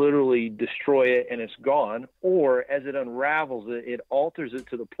literally destroy it, and it's gone. Or as it unravels it, it alters it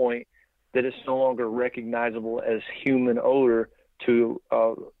to the point that it's no longer recognizable as human odor to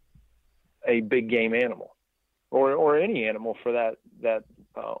a big game animal, or any animal for that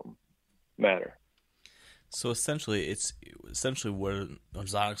matter. So essentially what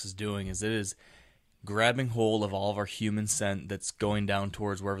ozonics is doing is it is grabbing hold of all of our human scent that's going down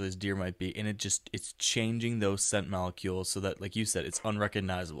towards wherever this deer might be, and it's changing those scent molecules so that, like you said, it's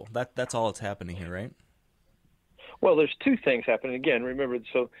unrecognizable. That's all that's happening here, right? Well, there's two things happening. Again, remember,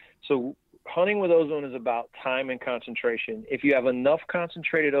 so hunting with ozone is about time and concentration. If you have enough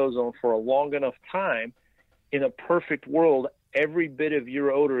concentrated ozone for a long enough time, in a perfect world, every bit of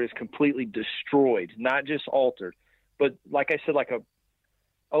your odor is completely destroyed, not just altered. But like I said,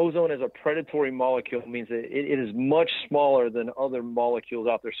 ozone as a predatory molecule means that it is much smaller than other molecules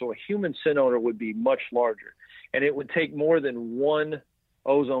out there. So a human scent odor would be much larger, and it would take more than one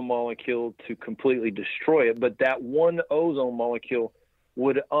ozone molecule to completely destroy it. But that one ozone molecule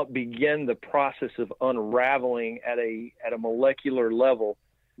would begin the process of unraveling at a molecular level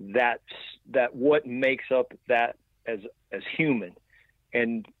that what makes up that as human.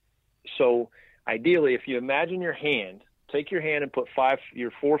 And so ideally, if you imagine your hand, take your hand and put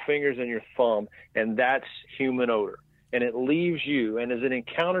your 4 fingers and your thumb, and that's human odor. And it leaves you, and as it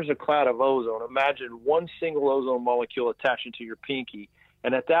encounters a cloud of ozone, imagine one single ozone molecule attaching to your pinky.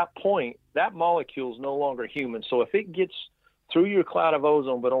 And at that point, that molecule is no longer human. So if it gets through your cloud of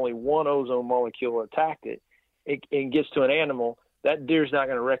ozone, but only one ozone molecule attacked it gets to an animal, that deer's not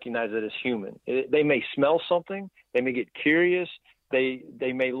going to recognize it as human. They may smell something, they may get curious, they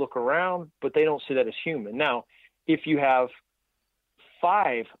may look around, but they don't see that as human. Now, if you have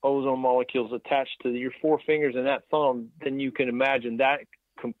 5 ozone molecules attached to your 4 fingers and that thumb, then you can imagine that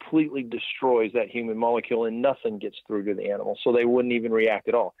completely destroys that human molecule and nothing gets through to the animal, so they wouldn't even react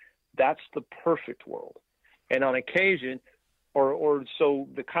at all. That's the perfect world. And on occasion, or so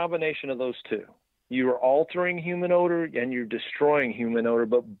the combination of those two, you're altering human odor and you're destroying human odor,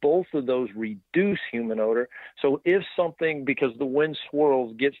 but both of those reduce human odor. So if something, because the wind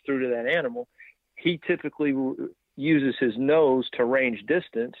swirls, gets through to that animal, he typically uses his nose to range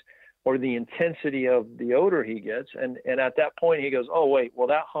distance or the intensity of the odor he gets. And at that point he goes, oh, wait, well,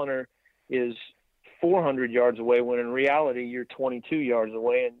 that hunter is 400 yards away, when in reality you're 22 yards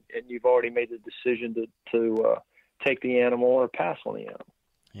away, and you've already made the decision to take the animal or pass on the animal.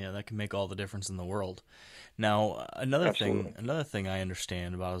 Yeah, that can make all the difference in the world. Now, another thing I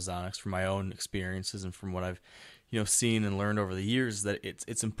understand about ozonics from my own experiences and from what I've seen and learned over the years is that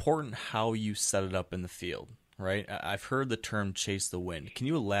it's important how you set it up in the field, right? I've heard the term chase the wind. Can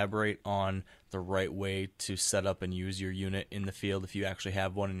you elaborate on the right way to set up and use your unit in the field if you actually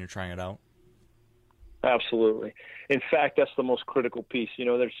have one and you're trying it out? Absolutely. In fact, that's the most critical piece.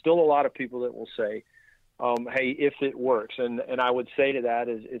 There's still a lot of people that will say, hey, if it works. And I would say to that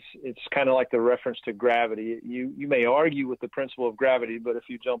is it's kind of like the reference to gravity. You may argue with the principle of gravity, but if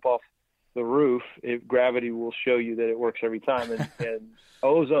you jump off the roof, gravity will show you that it works every time. And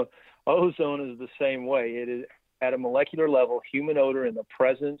ozone is the same way. It is at a molecular level, human odor in the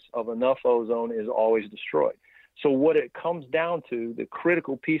presence of enough ozone is always destroyed. So what it comes down to, the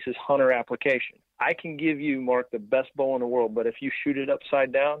critical piece, is hunter application. I can give you, Mark, the best bow in the world, but if you shoot it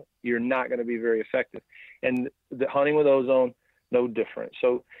upside down, you're not going to be very effective. And the hunting with ozone, no different.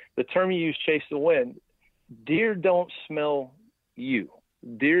 So the term you use, chase the wind, deer don't smell you.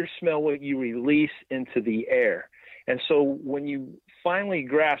 Deer smell what you release into the air. And so when you finally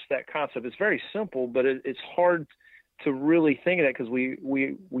grasp that concept, it's very simple, but it's hard to really think of that, because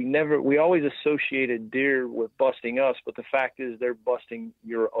we always associated deer with busting us, but the fact is they're busting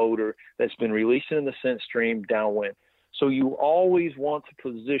your odor that's been released into the scent stream downwind. So you always want to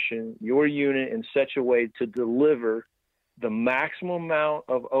position your unit in such a way to deliver the maximum amount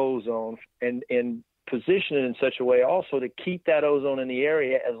of ozone, and position it in such a way also to keep that ozone in the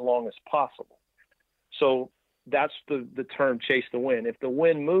area as long as possible. So that's the term chase the wind. If the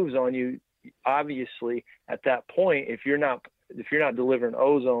wind moves on you, obviously at that point, if you're not delivering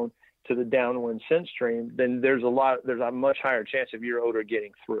ozone to the downwind scent stream, then there's a much higher chance of your odor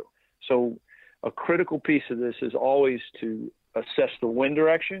getting through. So a critical piece of this is always to assess the wind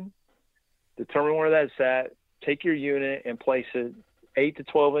direction, determine where that's at, take your unit and place it 8 to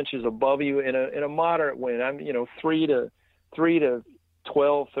 12 inches above you in a moderate wind. 3 to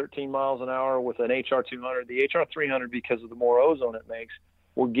 12, 13 miles an hour with an HR 200. The HR 300, because of the more ozone it makes,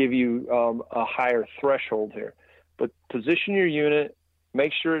 will give you a higher threshold here. But position your unit,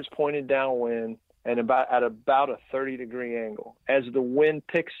 make sure it's pointed downwind, and at about a 30-degree angle. As the wind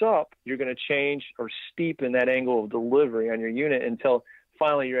picks up, you're going to change or steepen that angle of delivery on your unit until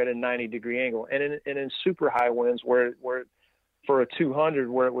finally you're at a 90-degree angle. And in super high winds, where for a 200,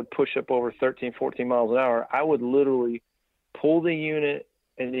 where it would push up over 13, 14 miles an hour, I would literally pull the unit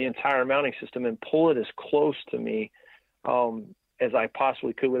and the entire mounting system and pull it as close to me as I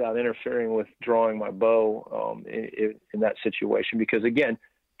possibly could without interfering with drawing my bow in that situation. Because again,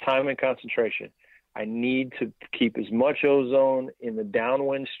 time and concentration. I need to keep as much ozone in the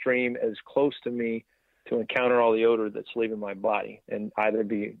downwind stream as close to me to encounter all the odor that's leaving my body and either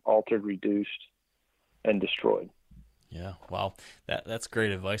be altered, reduced, and destroyed. Yeah, wow, that's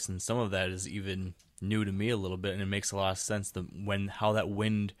great advice, and some of that is even new to me a little bit, and it makes a lot of sense how that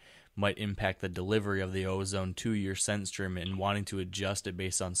wind might impact the delivery of the ozone to your scent stream, and wanting to adjust it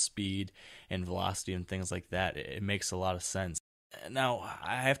based on speed and velocity and things like that. It makes a lot of sense. Now,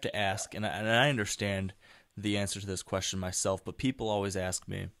 I have to ask, and I understand the answer to this question myself, but people always ask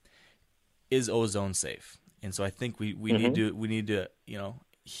me, is ozone safe? And so I think we need to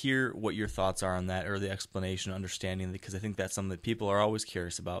hear what your thoughts are on that, or the explanation, understanding, because I think that's something that people are always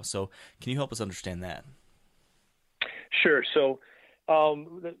curious about. So can you help us understand that? Sure. So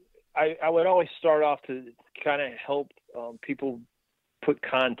I would always start off to kind of help people put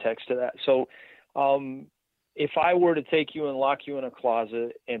context to that. So if I were to take you and lock you in a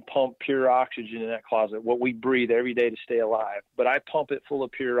closet and pump pure oxygen in that closet, what we breathe every day to stay alive, but I pump it full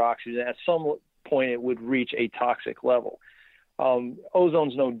of pure oxygen, at some point it would reach a toxic level.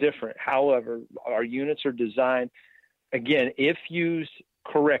 Ozone's no different. However, our units are designed, again, if used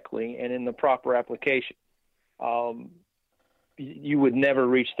correctly and in the proper application, you would never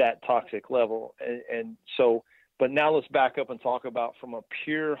reach that toxic level. And so, but now let's back up and talk about from a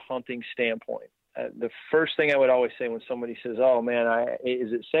pure hunting standpoint. The first thing I would always say when somebody says, oh man,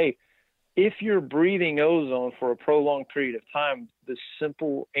 is it safe? If you're breathing ozone for a prolonged period of time, the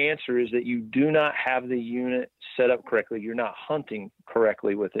simple answer is that you do not have the unit set up correctly. You're not hunting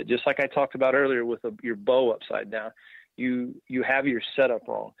correctly with it. Just like I talked about earlier with your bow upside down, you have your setup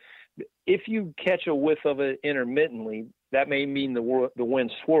wrong. If you catch a whiff of it intermittently, that may mean the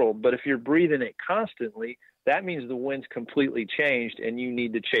wind swirled. But if you're breathing it constantly, that means the wind's completely changed and you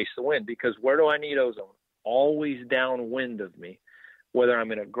need to chase the wind. Because where do I need ozone? Always downwind of me. Whether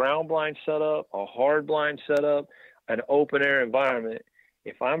I'm in a ground blind setup, a hard blind setup, an open air environment,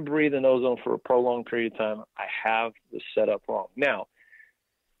 if I'm breathing ozone for a prolonged period of time, I have the setup wrong. Now,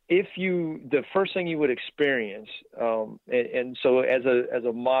 the first thing you would experience, and so as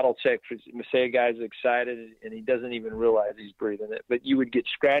a model check, say a guy's excited and he doesn't even realize he's breathing it, but you would get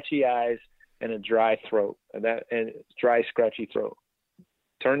scratchy eyes and a dry throat, and dry, scratchy throat.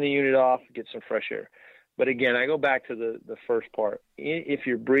 Turn the unit off, get some fresh air. But again, I go back to the first part. If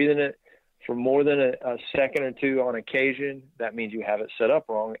you're breathing it for more than a second or two on occasion, that means you have it set up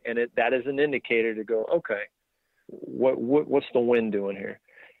wrong, and that is an indicator to go, okay, what's the wind doing here?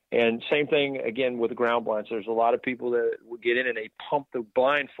 And same thing again with ground blinds. There's a lot of people that will get in and they pump the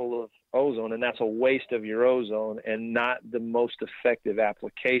blind full of ozone, and that's a waste of your ozone and not the most effective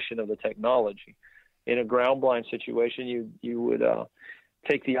application of the technology. In a ground blind situation, you would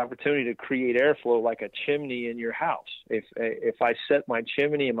take the opportunity to create airflow like a chimney in your house. If I set my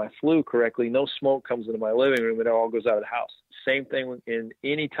chimney and my flue correctly, no smoke comes into my living room, it all goes out of the house. Same thing in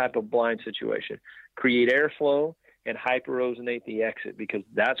any type of blind situation. Create airflow and hyperozonate the exit, because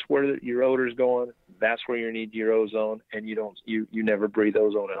that's where your odor's going. That's where you need your ozone, and you never breathe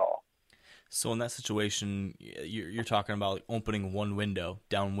ozone at all. So in that situation, you're talking about opening one window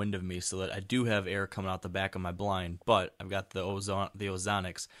downwind of me so that I do have air coming out the back of my blind, but I've got the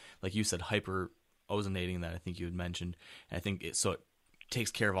ozonics, like you said, hyper ozonating that I think you had mentioned. And I think it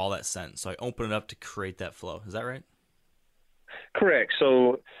takes care of all that scent. So I open it up to create that flow. Is that right? Correct.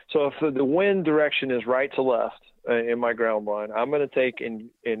 So if the wind direction is right to left in my ground blind, I'm going to take and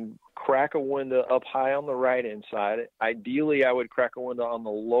crack a window up high on the right-hand side. Ideally, I would crack a window on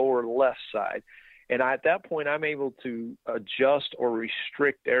the lower left side. And at that point, I'm able to adjust or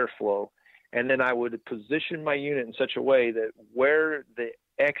restrict airflow. And then I would position my unit in such a way that where the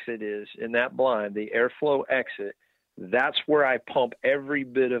exit is in that blind, the airflow exit, that's where I pump every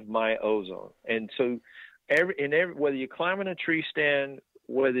bit of my ozone. And so whether you're climbing a tree stand,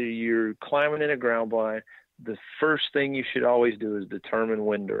 whether you're climbing in a ground blind, the first thing you should always do is determine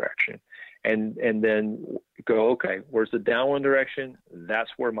wind direction, and then go, okay, where's the downwind direction?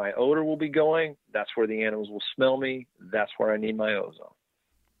 That's where my odor will be going. That's where the animals will smell me. That's where I need my ozone.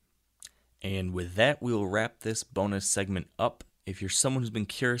 And with that, we'll wrap this bonus segment up. If you're someone who's been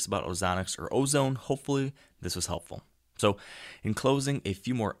curious about ozonics or ozone, hopefully this was helpful. So, in closing, a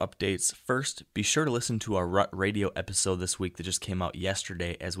few more updates. First, be sure to listen to our Rut Radio episode this week that just came out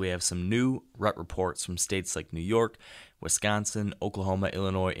yesterday, as we have some new Rut reports from states like New York, Wisconsin, Oklahoma,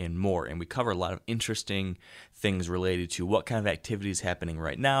 Illinois, and more. And we cover a lot of interesting things related to what kind of activity is happening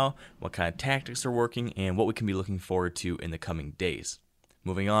right now, what kind of tactics are working, and what we can be looking forward to in the coming days.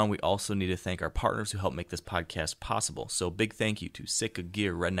 Moving on, we also need to thank our partners who help make this podcast possible. So big thank you to Sitka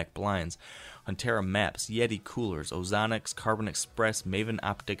Gear, Redneck Blinds, Huntera Maps, Yeti Coolers, Ozonics, Carbon Express, Maven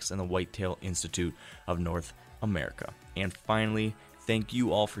Optics, and the Whitetail Institute of North America. And finally, thank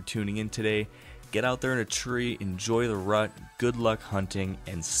you all for tuning in today. Get out there in a tree, enjoy the rut, good luck hunting,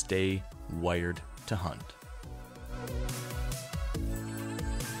 and stay wired to hunt.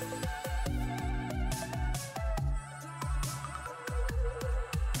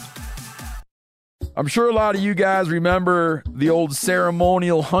 I'm sure a lot of you guys remember the old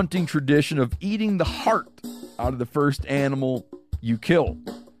ceremonial hunting tradition of eating the heart out of the first animal you kill.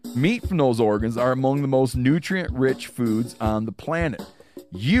 Meat from those organs are among the most nutrient-rich foods on the planet.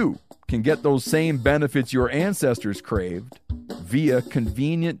 You can get those same benefits your ancestors craved via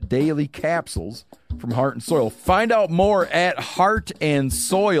convenient daily capsules from Heart and Soil. Find out more at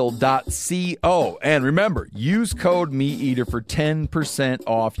heartandsoil.co. And remember, use code MeatEater for 10%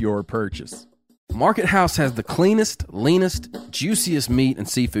 off your purchase. Market House has the cleanest, leanest, juiciest meat and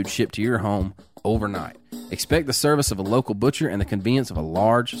seafood shipped to your home overnight. Expect the service of a local butcher and the convenience of a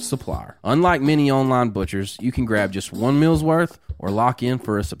large supplier. Unlike many online butchers, you can grab just one meal's worth or lock in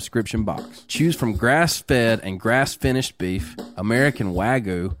for a subscription box. Choose from grass-fed and grass-finished beef, American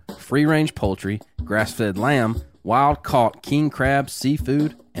Wagyu, free-range poultry, grass-fed lamb, wild-caught king crab,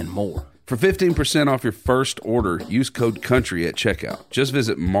 seafood, and more. For 15% off your first order, use code COUNTRY at checkout. Just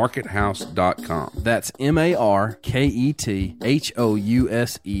visit markethouse.com. That's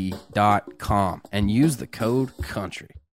MarketHouse.com and use the code COUNTRY.